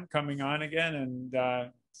your time coming on again, and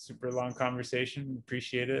super long conversation.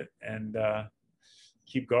 Appreciate it, and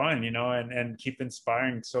keep going, you know, and keep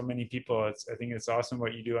inspiring so many people. I think it's awesome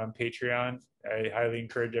what you do on Patreon. I highly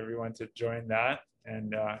encourage everyone to join that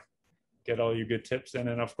and get all your good tips. And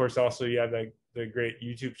then of course also you have the great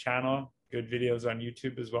YouTube channel, good videos on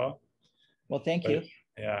YouTube as well. Well, thank you.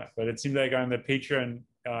 Yeah, but it seems like on the Patreon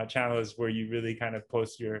channel is where you really kind of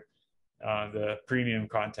post your the premium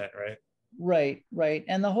content, right? Right.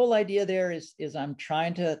 And the whole idea there is I'm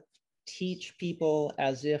trying to teach people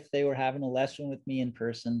as if they were having a lesson with me in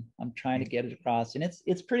person. I'm trying to get it across, and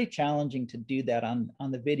it's pretty challenging to do that on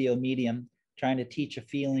the video medium, trying to teach a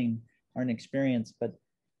feeling or an experience, but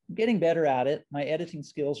I'm getting better at it. My editing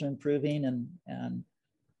skills are improving and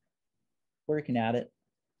working at it.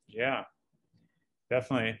 Yeah,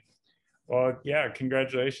 definitely. Well, yeah,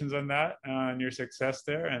 congratulations on that, on your success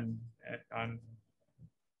there, and on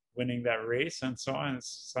winning that race and so on. It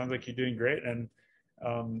sounds like you're doing great, and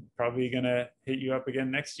probably gonna hit you up again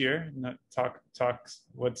next year and talk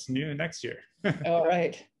what's new next year. All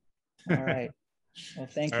right. All right. Well,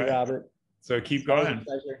 thank you, Robert. So keep going.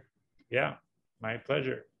 Pleasure. Yeah, my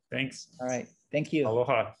pleasure. Thanks. All right. Thank you.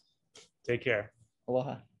 Aloha. Take care.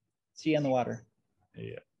 Aloha. See you in the water.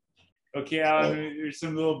 Yeah. Okay, Alan, there's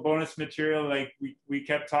some little bonus material. Like we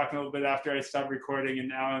kept talking a little bit after I stopped recording,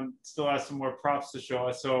 and Alan still has some more props to show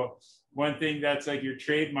us. So one thing that's like your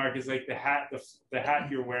trademark is like the hat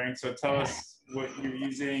you're wearing. So tell us what you're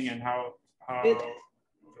using and how it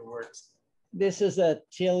works. This is a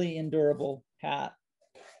Tilly Endurable hat.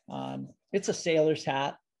 It's a sailor's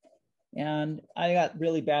hat, and I got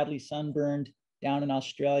really badly sunburned down in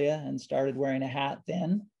Australia and started wearing a hat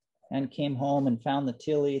then, and came home and found the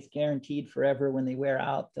Tilly. It's guaranteed forever. When they wear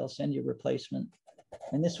out, they'll send you a replacement.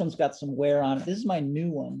 And this one's got some wear on it. This is my new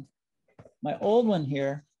one. My old one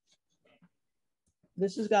here,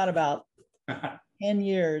 this has got about 10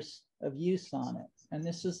 years of use on it. And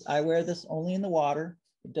this is, I wear this only in the water.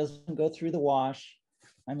 It doesn't go through the wash.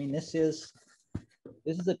 I mean, this is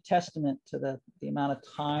a testament to the amount of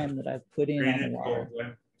time that I've put in on the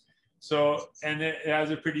water. So, and it has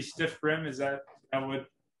a pretty stiff brim. Is that what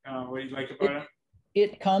you like about it?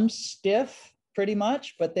 It comes stiff pretty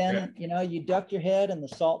much, but then, you know, you duck your head and the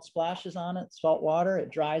salt splashes on it, salt water, it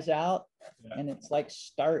dries out, and it's like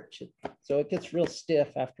starch. So it gets real stiff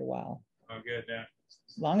after a while. Oh, good, yeah.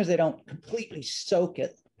 As long as they don't completely soak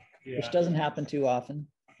it, which doesn't happen too often.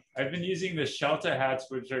 I've been using the Shelta hats,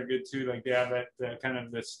 which are good too. Like they have that kind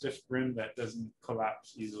of the stiff brim that doesn't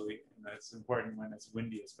collapse easily. And that's important when it's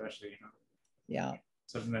windy, especially, you know. Yeah.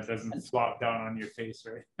 Something that doesn't flop down on your face,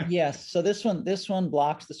 right? Yes. So this one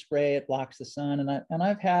blocks the spray, it blocks the sun, and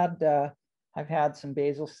I've had some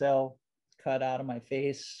basal cell cut out of my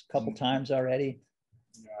face a couple times already.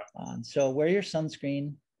 Yeah. So wear your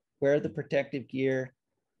sunscreen, wear the protective gear,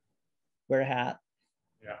 wear a hat.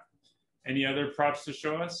 Yeah. Any other props to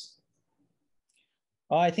show us?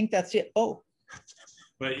 Oh, I think that's it. Oh.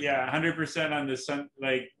 But yeah, 100% on the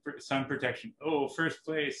sun protection. Oh, first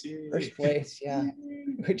place. Yay. First place, yeah.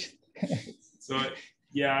 So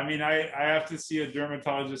yeah, I mean, I have to see a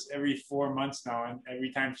dermatologist every 4 months now, and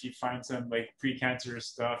every time she finds some like precancerous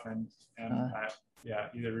stuff, and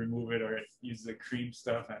either remove it or use the cream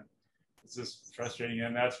stuff, and it's just frustrating.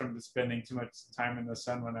 And that's from spending too much time in the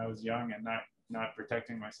sun when I was young and not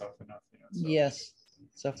protecting myself enough. You know, so. Yes.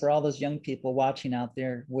 So for all those young people watching out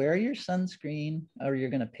there, wear your sunscreen or you're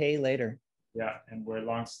going to pay later. Yeah, and wear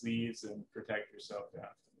long sleeves and protect yourself from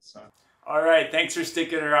the sun. All right, thanks for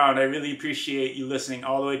sticking around. I really appreciate you listening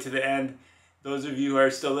all the way to the end. Those of you who are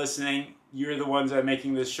still listening, you're the ones I'm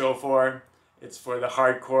making this show for. It's for the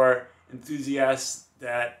hardcore enthusiasts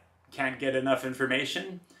that can't get enough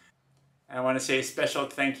information. And I want to say a special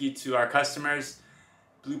thank you to our customers.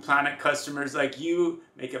 Blue Planet customers like you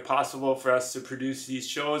make it possible for us to produce these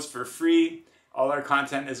shows for free. All our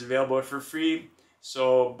content is available for free.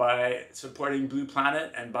 So by supporting Blue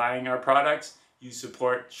Planet and buying our products, you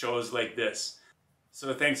support shows like this.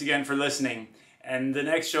 So thanks again for listening. And the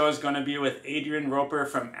next show is going to be with Adrian Roper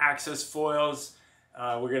from Axis Foils.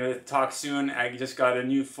 We're going to talk soon. I just got a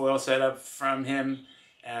new foil setup from him,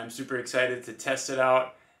 and I'm super excited to test it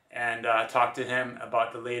out and talk to him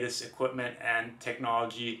about the latest equipment and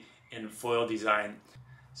technology in foil design.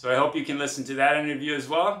 So I hope you can listen to that interview as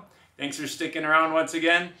well. Thanks for sticking around once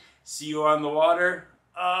again. See you on the water.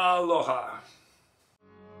 Aloha.